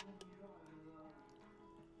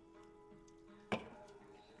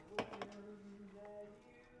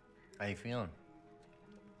 How you feeling?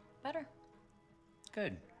 Better.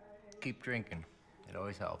 Good. Keep drinking. It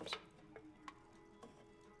always helps.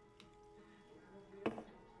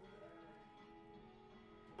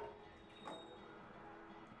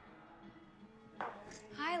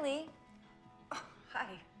 Hi, Lee. Hi.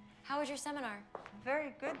 How was your seminar?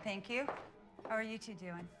 Very good, thank you. How are you two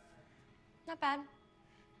doing? Not bad.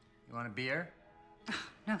 You want a beer?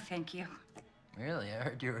 No, thank you. Really? I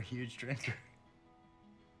heard you were a huge drinker.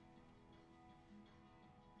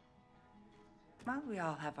 Well, we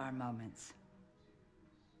all have our moments.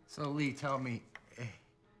 So, Lee, tell me,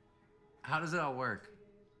 how does it all work?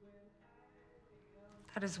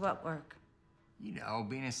 How does what work? You know,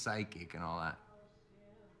 being a psychic and all that.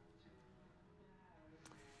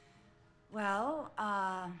 Well,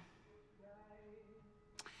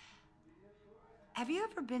 have you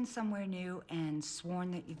ever been somewhere new and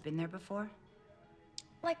sworn that you've been there before?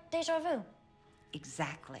 Like deja vu.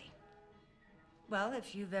 Exactly. Well,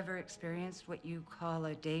 if you've ever experienced what you call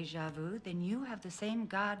a deja vu, then you have the same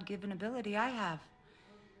God-given ability I have.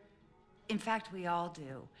 In fact, we all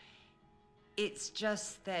do. It's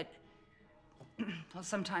just that, well,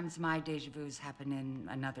 sometimes my deja vus happen in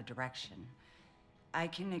another direction. I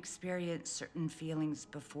can experience certain feelings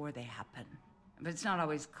before they happen, but it's not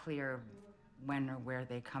always clear when or where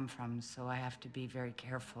they come from, so I have to be very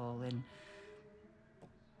careful in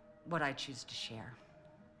what I choose to share.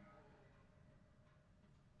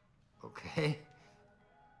 Okay.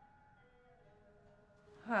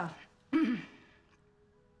 Well,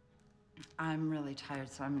 I'm really tired,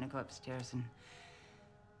 so I'm gonna go upstairs and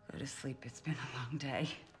go to sleep. It's been a long day.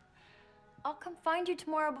 I'll come find you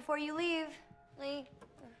tomorrow before you leave, Lee.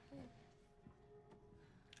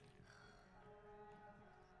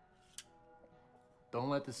 Don't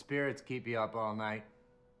let the spirits keep you up all night.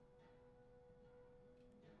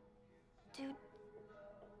 Dude,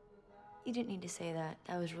 you didn't need to say that.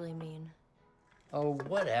 That was really mean. Oh,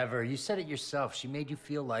 whatever. You said it yourself. She made you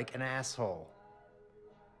feel like an asshole.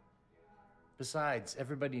 Besides,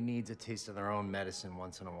 everybody needs a taste of their own medicine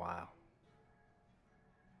once in a while.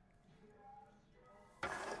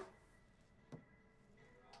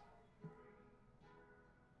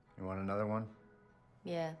 You want another one?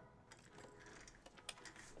 Yeah.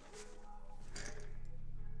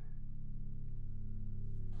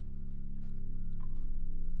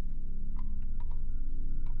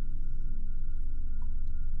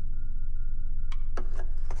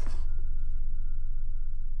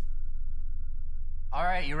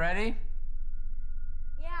 right, you ready?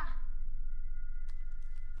 Yeah.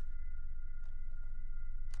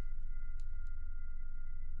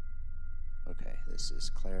 Okay, this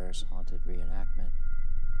is Claire's haunted reenactment.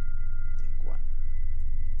 Take 1.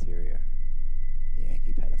 Interior. The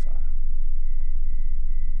Yankee pedophile.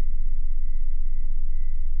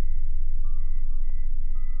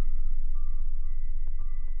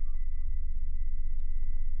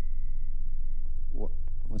 What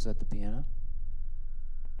was that, the piano?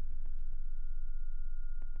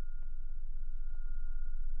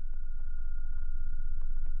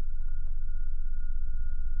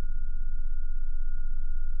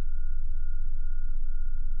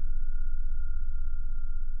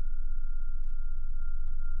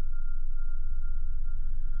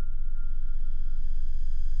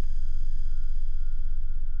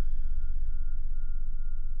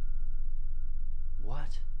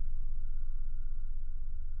 What?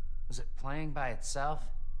 Was it playing by itself?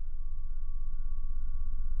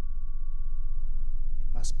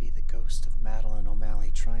 It must be the ghost of Madeline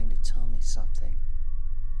O'Malley trying to tell me something.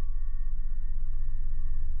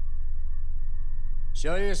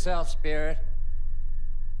 Show yourself, spirit.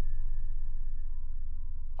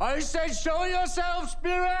 I said show yourself,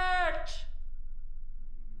 spirit!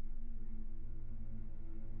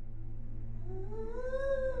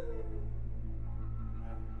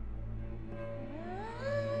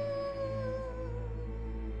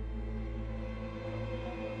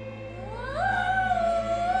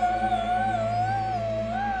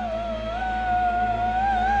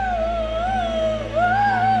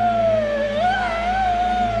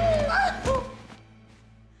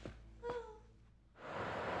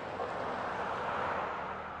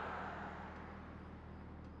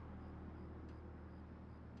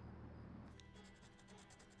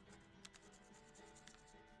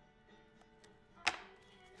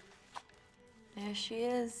 There she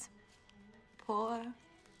is. Poor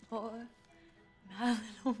Madeline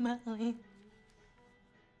O'Malley.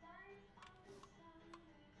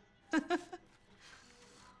 You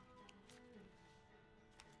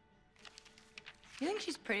think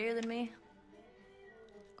she's prettier than me?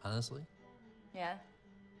 Honestly, Yeah.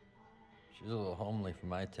 she's a little homely for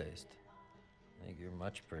my taste. I think you're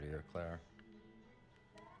much prettier, Claire.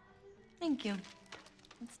 Thank you.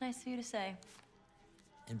 It's nice of you to say.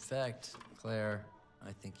 In fact, Claire,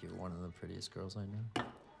 I think you're one of the prettiest girls I know.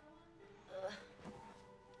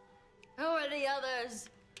 Who are the others?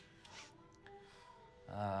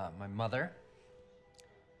 My mother,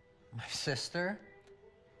 my sister,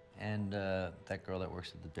 and that girl that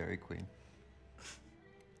works at the Dairy Queen.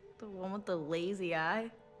 The one with the lazy eye?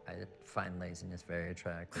 I find laziness very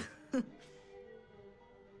attractive. I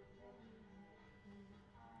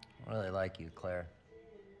really like you, Claire.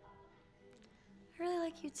 I really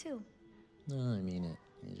like you too. No, I mean it.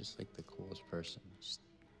 You're just like the coolest person. Just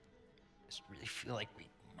really feel like we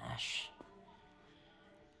mesh.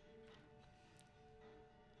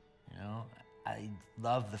 You know, I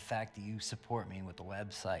love the fact that you support me with the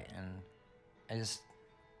website, and I just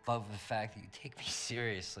love the fact that you take me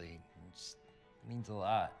seriously. It means a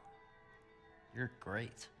lot. You're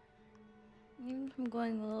great. Even if I'm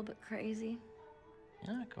going a little bit crazy.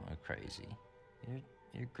 You're not going crazy.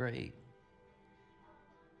 You're great.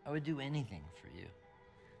 I would do anything for you.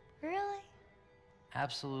 Really?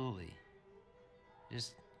 Absolutely.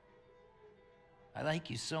 I like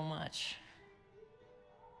you so much.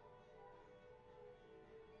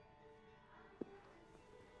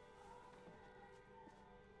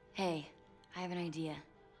 Hey, I have an idea.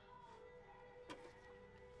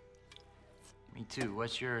 Me too.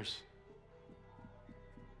 What's yours?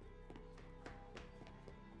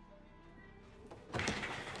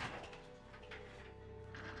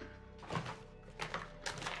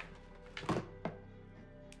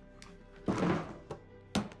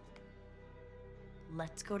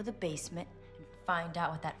 Let's go to the basement and find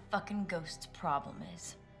out what that fucking ghost's problem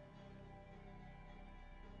is.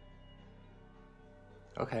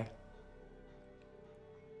 Okay.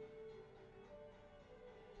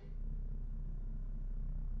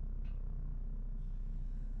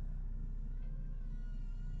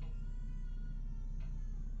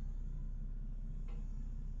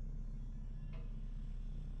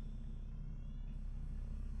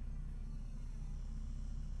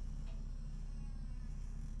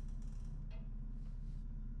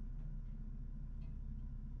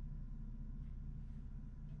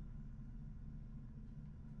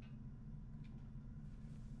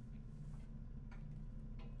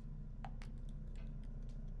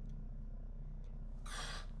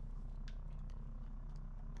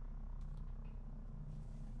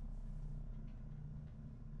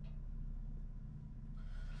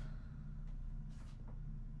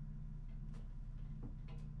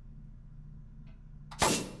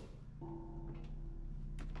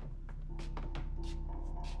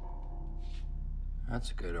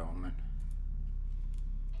 That's a good omen.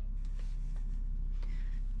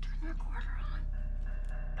 Turn the recorder on.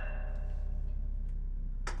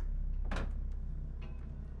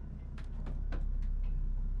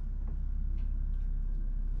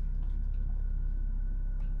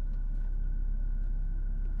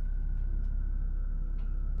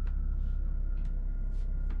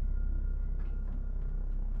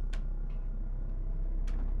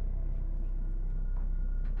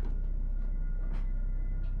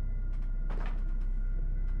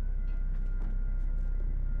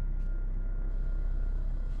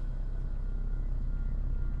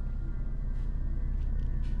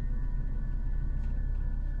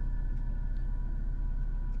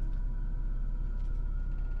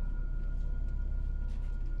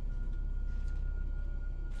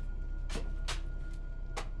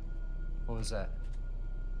 What was that?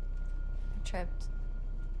 I tripped.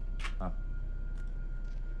 Oh.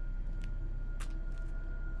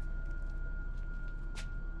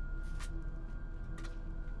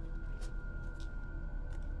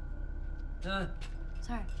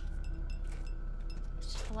 Sorry.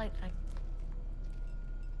 It's just polite.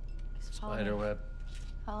 Just follow me. Spiderweb.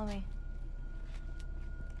 Follow me.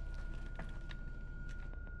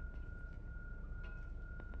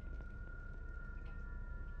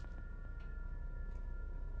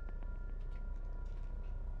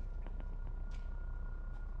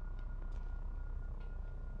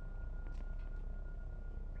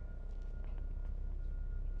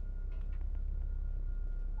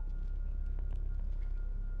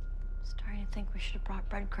 Starting to think we should have brought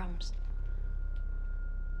breadcrumbs.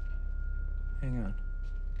 Hang on.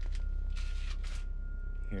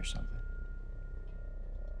 Hear something.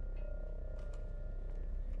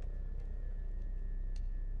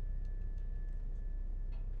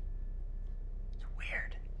 It's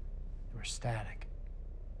weird. They were static.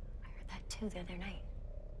 I heard that too the other night.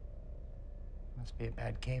 Must be a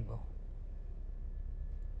bad cable.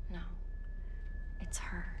 No. It's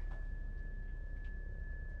her.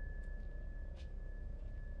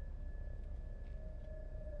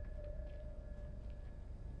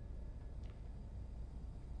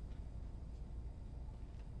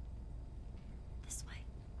 This way.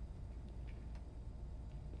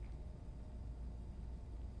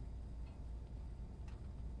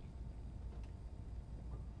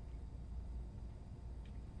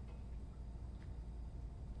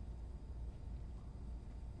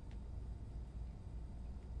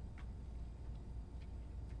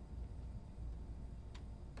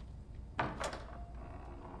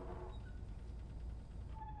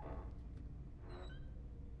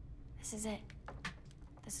 This is it.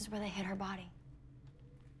 This is where they hid her body.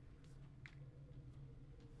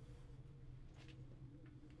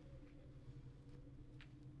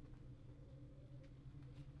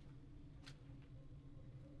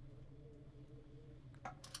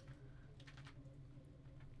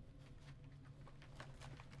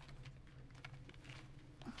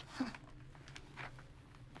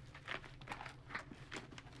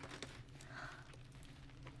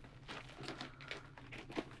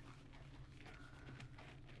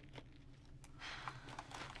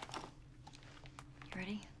 You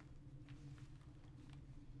ready?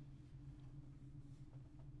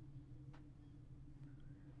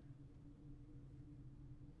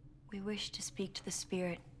 We wish to speak to the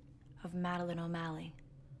spirit of Madeline O'Malley.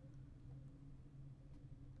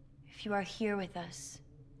 If you are here with us,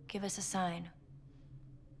 give us a sign.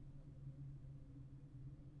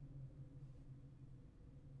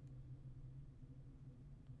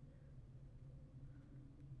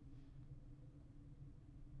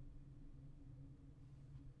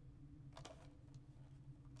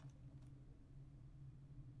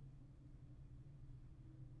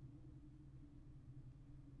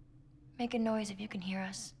 Make a noise if you can hear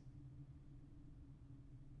us.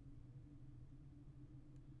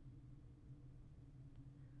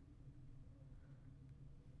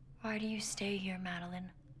 Why do you stay here,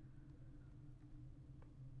 Madeline?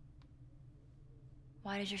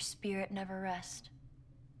 Why does your spirit never rest?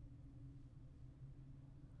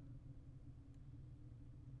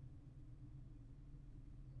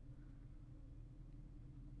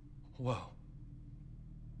 Whoa.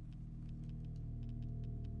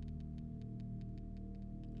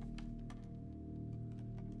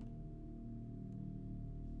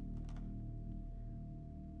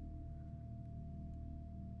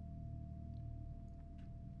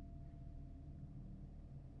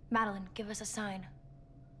 Madeline, give us a sign.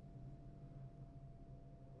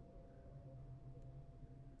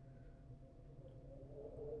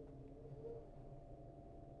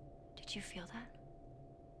 Did you feel that?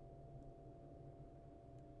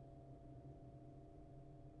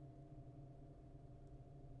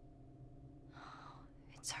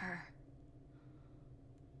 It's her.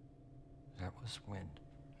 That was wind.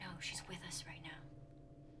 No, she's with us right now.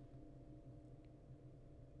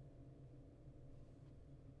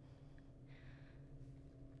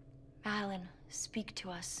 Madeline, speak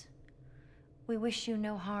to us. We wish you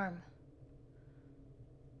no harm.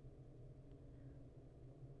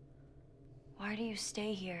 Why do you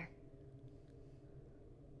stay here?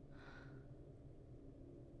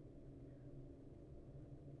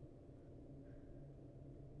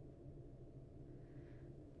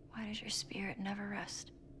 Why does your spirit never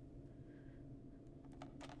rest?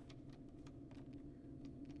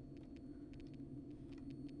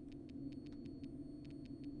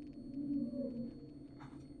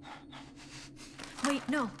 Wait,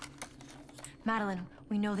 no. Madeline,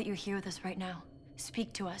 we know that you're here with us right now.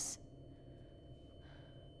 Speak to us.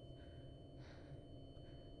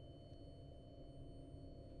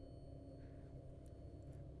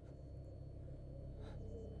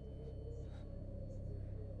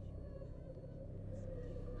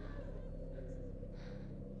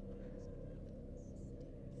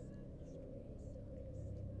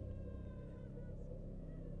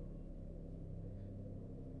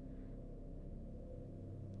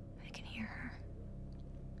 I can hear her.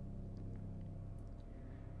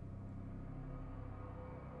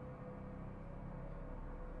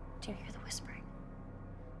 Do you hear the whispering?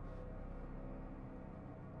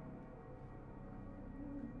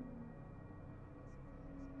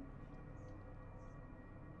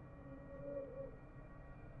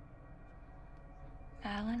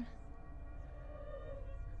 Madeline?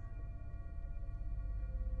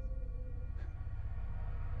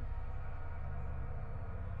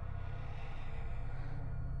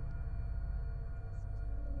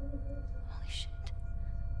 Holy shit.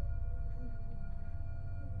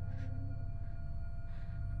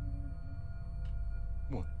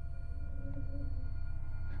 What?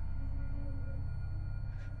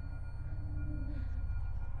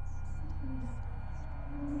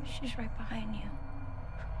 She's right behind you.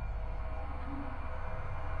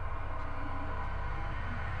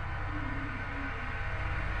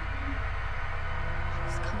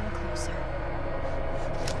 She's coming closer.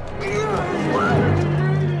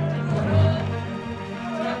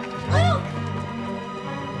 Luke!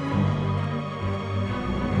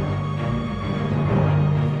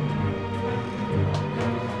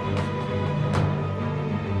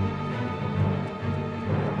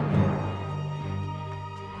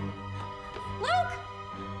 Luke!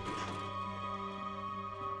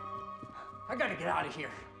 I gotta get out of here.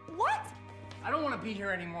 What? I don't want to be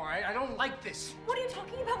here anymore. I don't like this. What are you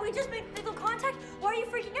talking about? We just made physical contact. Why are you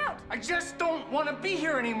freaking out? I just don't want to be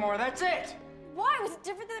here anymore. That's it. Why? Was it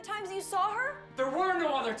different than the times you saw her? There were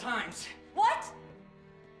no other times. What?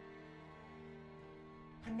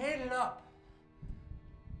 I made it up.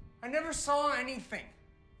 I never saw anything.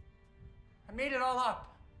 I made it all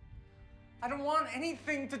up. I don't want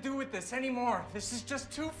anything to do with this anymore. This is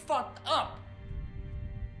just too fucked up.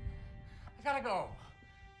 I gotta go.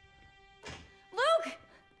 Luke!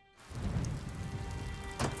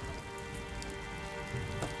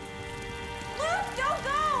 Luke, don't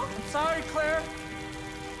go! I'm sorry, Claire.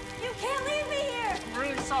 You can't leave me here! I'm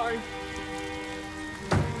really sorry.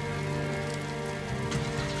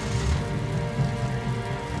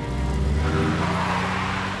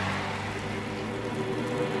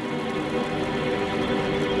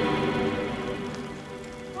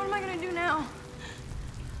 What am I gonna do now?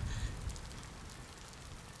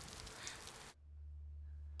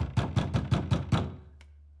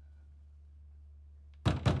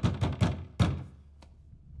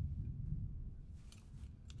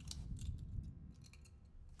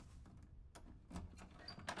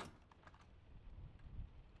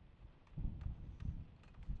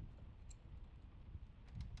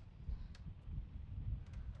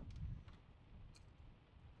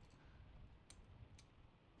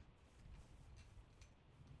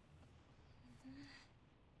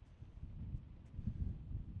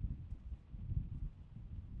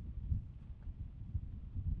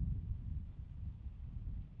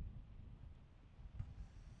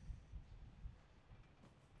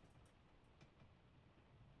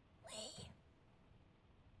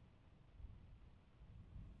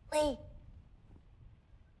 Lee.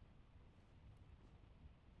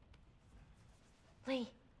 Lee.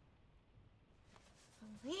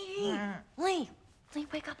 Lee. Lee. Lee,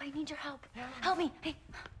 wake up. I need your help. Help me. Hey.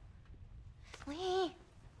 Lee.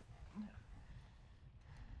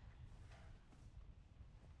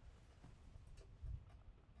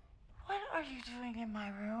 What are you doing in my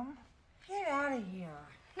room? Get out of here.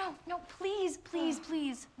 No, no, please, please,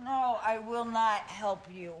 please. No, I will not help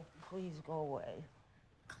you. Please go away.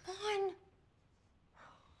 on.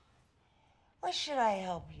 Why should I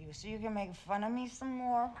help you? So you can make fun of me some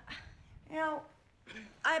more? You know,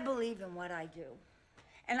 I believe in what I do.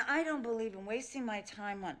 And I don't believe in wasting my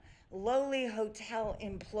time on lowly hotel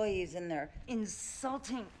employees and their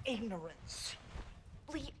insulting ignorance.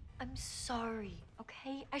 Lee, I'm sorry,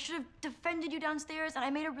 okay? I should have defended you downstairs, and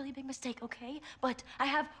I made a really big mistake, okay? But I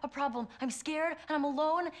have a problem. I'm scared, and I'm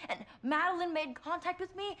alone, and Madeline made contact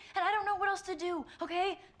with me, and I don't know what else to do,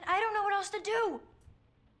 okay? I don't know what else to do.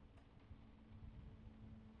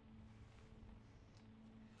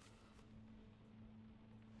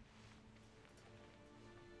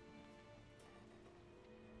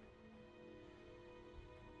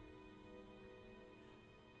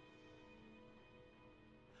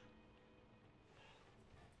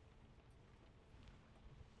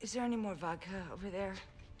 Is there any more vodka over there?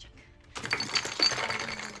 Check.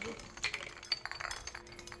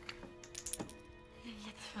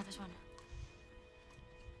 Yeah, this one.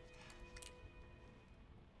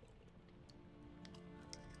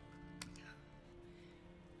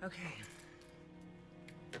 Okay.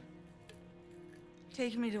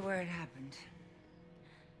 Take me to where it happened.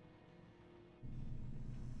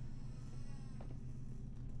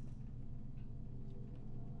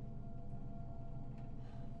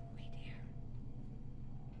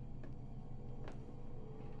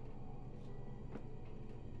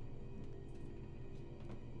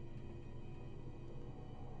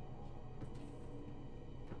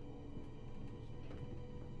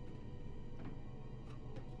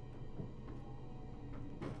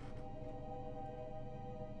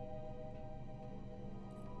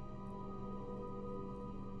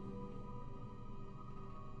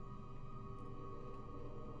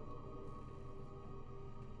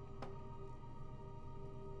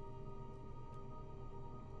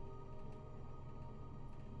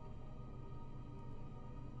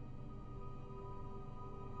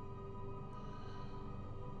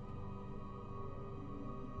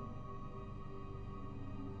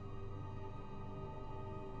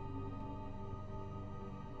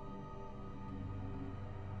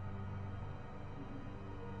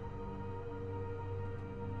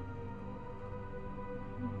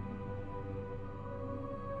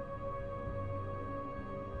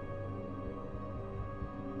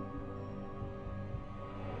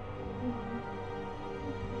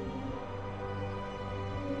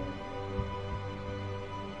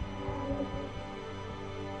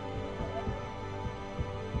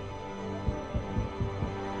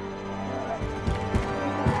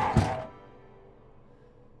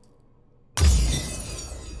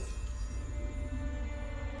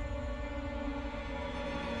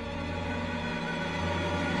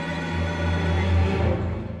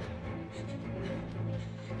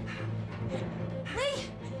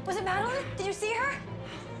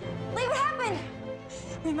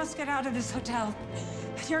 We must get out of this hotel.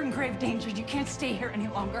 You're in grave danger. You can't stay here any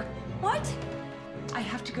longer. What? I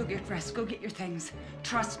have to go get dressed. Go get your things.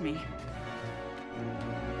 Trust me.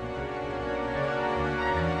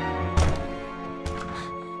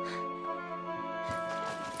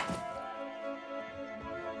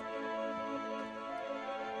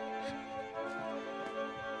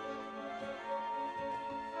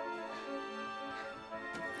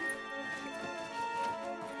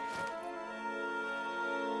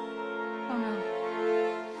 Oh no.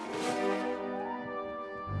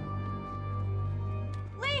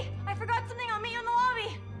 Lee, I forgot something. I'll meet you in the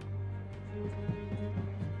lobby.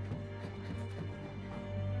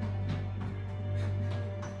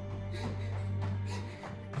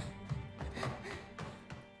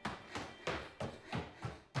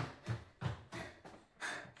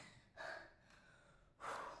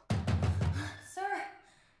 Sir.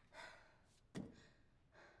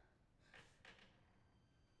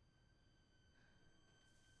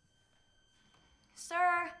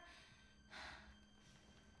 Sir.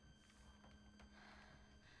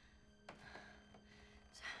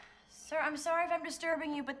 Sir, I'm sorry if I'm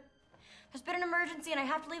disturbing you, but there's been an emergency and I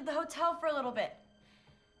have to leave the hotel for a little bit.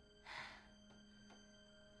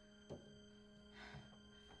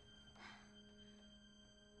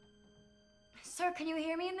 Sir, can you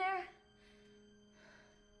hear me in there?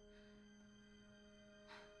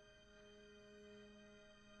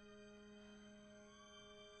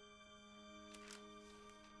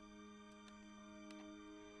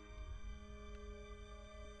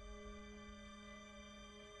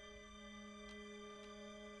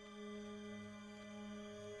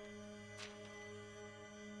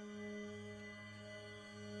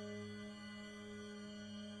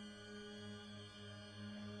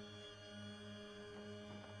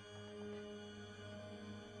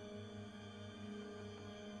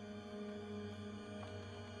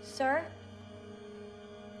 Sir?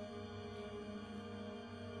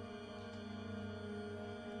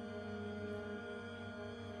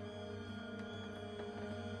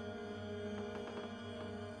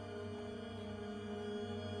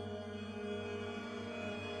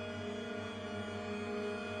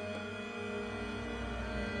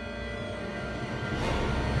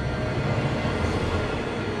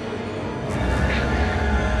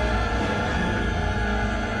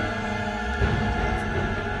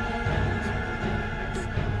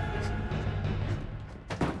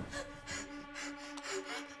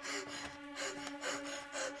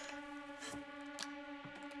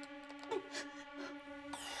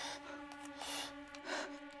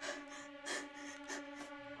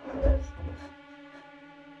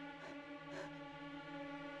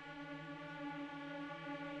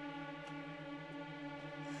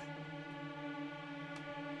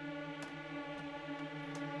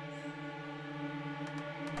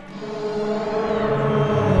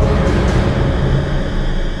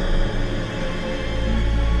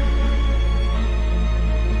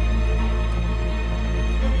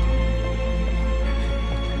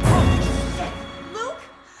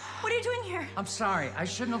 I'm sorry. I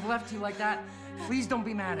shouldn't have left you like that. Please don't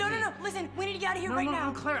be mad at me. No. Listen, we need to get out of here right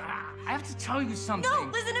now. No, Claire, I have to tell you something.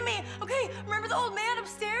 No, listen to me, okay? Remember the old man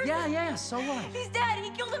upstairs? Yeah, so what? He's dead.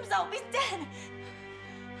 He killed himself. He's dead.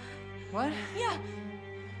 What? Yeah,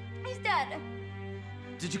 he's dead.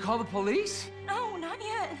 Did you call the police? No, not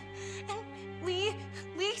yet. And Lee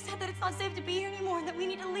said that it's not safe to be here anymore and that we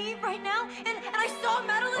need to leave right now. And I saw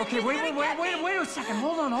Madeline. Okay, wait a second.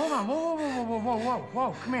 Hold on.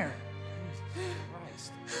 Whoa. Come here. Jesus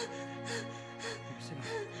Christ. Sit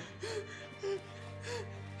down.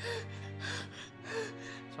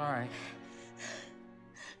 It's all right.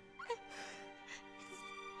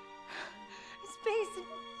 His face,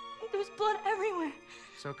 there was blood everywhere.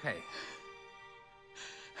 It's okay.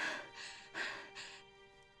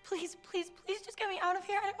 Please, just get me out of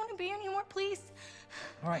here. I don't want to be here anymore, please.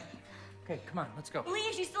 All right. Okay, come on, let's go.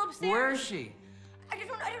 Lee, she's still upstairs. Where is she? I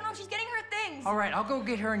don't know. She's getting her things. All right, I'll go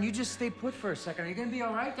get her, and you just stay put for a second. Are you gonna be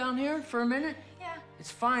all right down here for a minute? Yeah.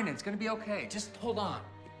 It's fine. It's gonna be okay. Just hold on.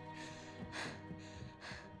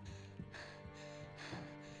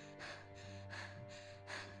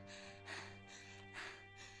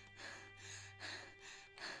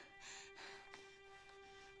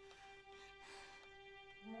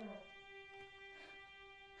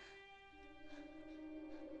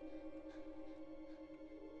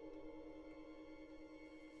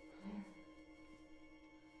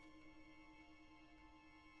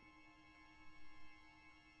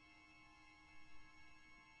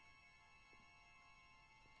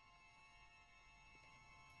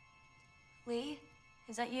 Lee,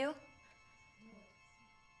 is that you?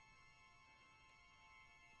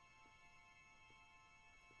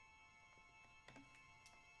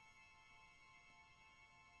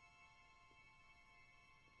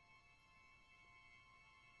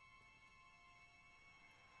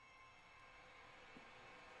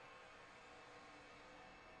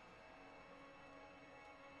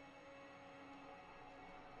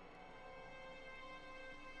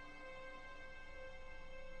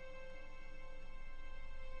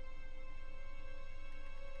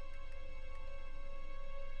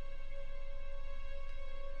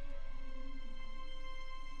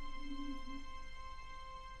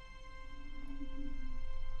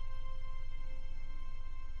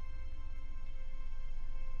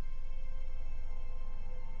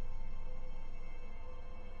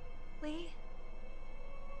 Lee?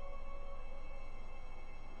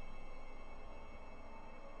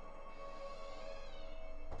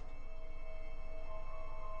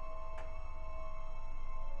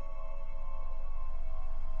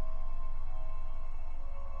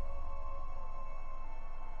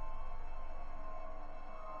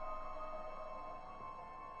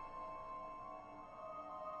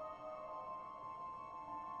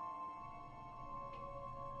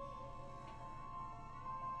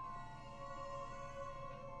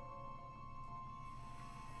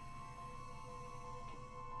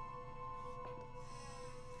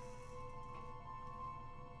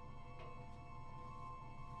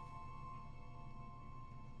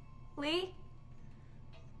 Lee?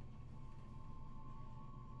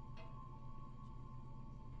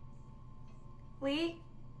 Lee?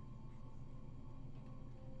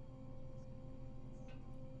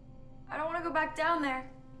 I don't want to go back down there.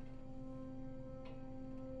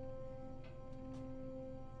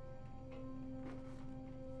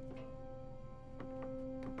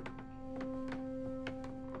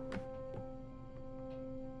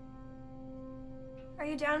 Are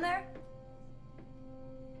you down there?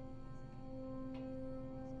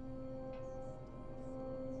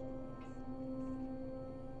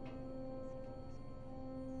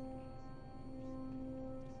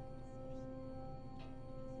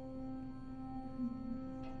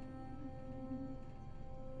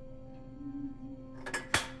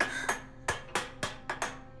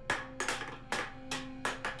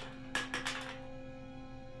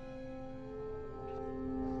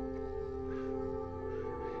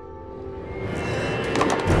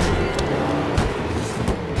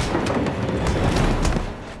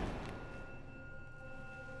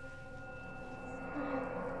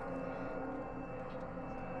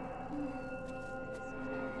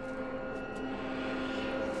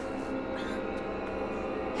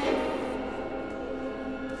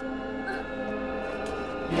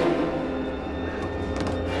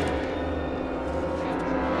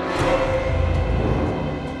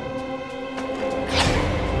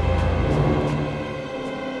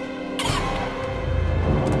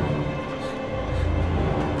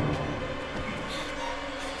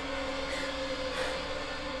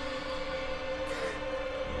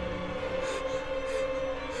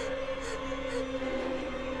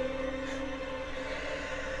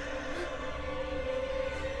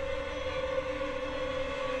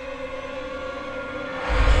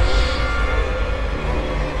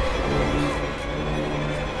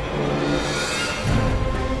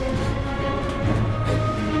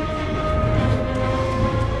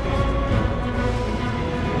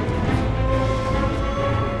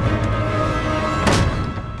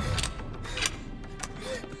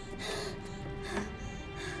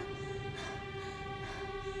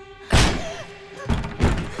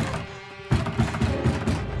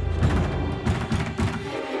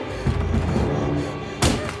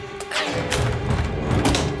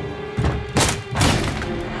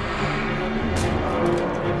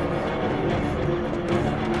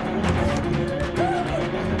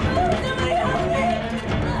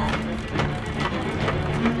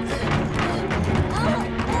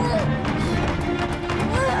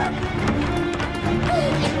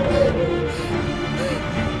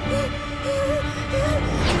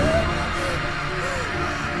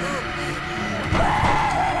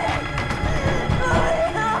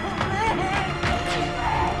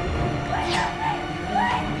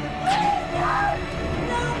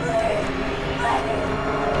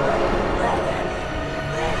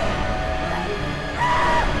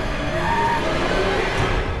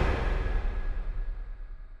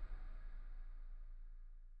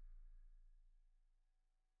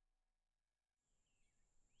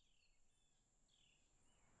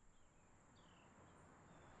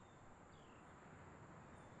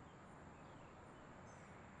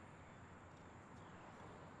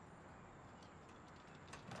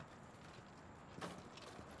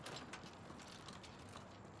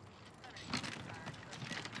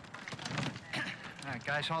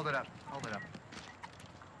 right, guys, hold it up. Hold it up.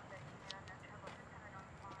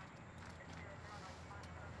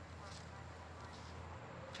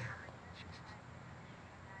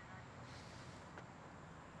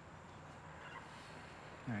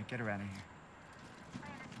 All right, get her out of here.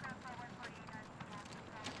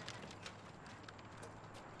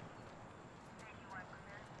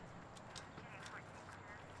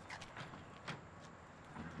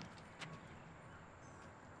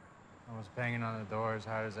 I was banging on the door as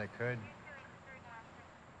hard as I could.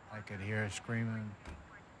 I could hear her screaming.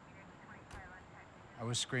 I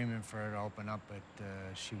was screaming for her to open up, but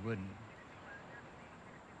she wouldn't.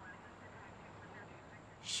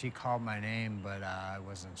 She called my name, but I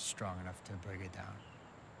wasn't strong enough to break it down.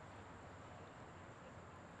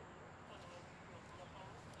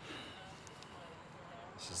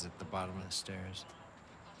 This is at the bottom of the stairs.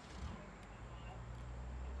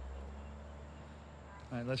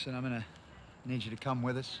 All right, listen, I'm gonna need you to come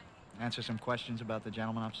with us, answer some questions about the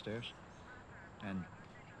gentleman upstairs, and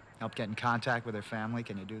help get in contact with their family.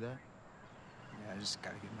 Can you do that? Yeah, I just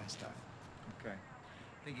gotta get my stuff. Okay.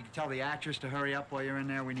 Think you can tell the actress to hurry up while you're in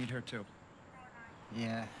there? We need her, too.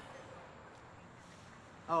 Yeah.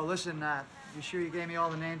 Oh, listen, you sure you gave me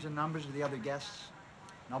all the names and numbers of the other guests?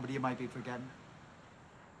 Nobody you might be forgetting?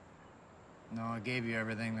 No, I gave you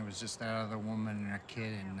everything. There was just that other woman and her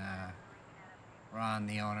kid and Ron,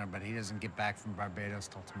 the owner, but he doesn't get back from Barbados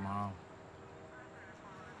till tomorrow.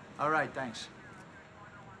 All right, thanks.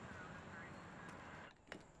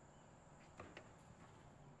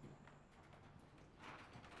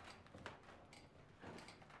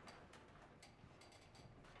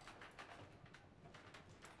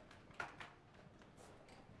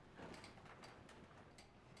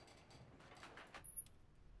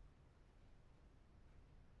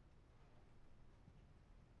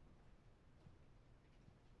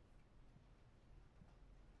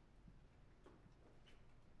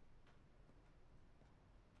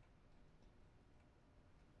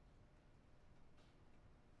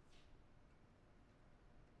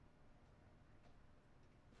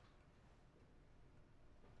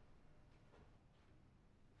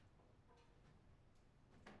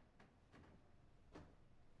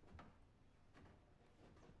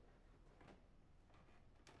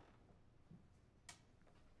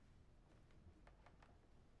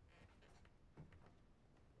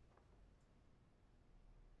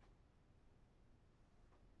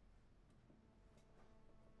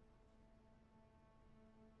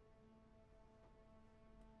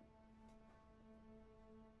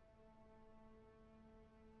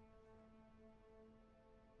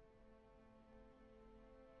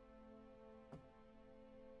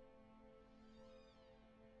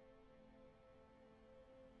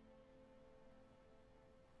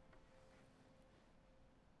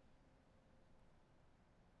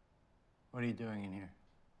 What are you doing in here?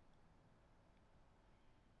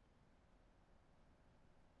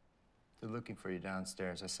 They're looking for you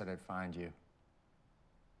downstairs. I said I'd find you.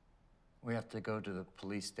 We have to go to the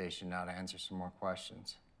police station now to answer some more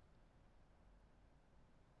questions.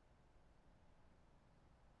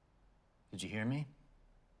 Did you hear me?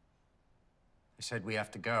 I said we have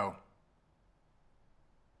to go.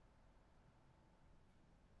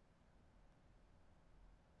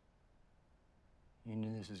 You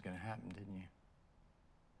knew this was gonna happen, didn't you?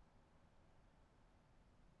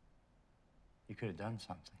 You could have done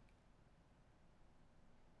something.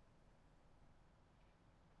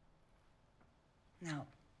 No.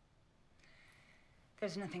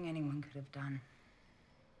 There's nothing anyone could have done.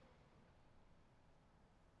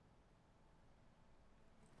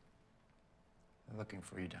 They're looking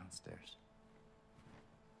for you downstairs.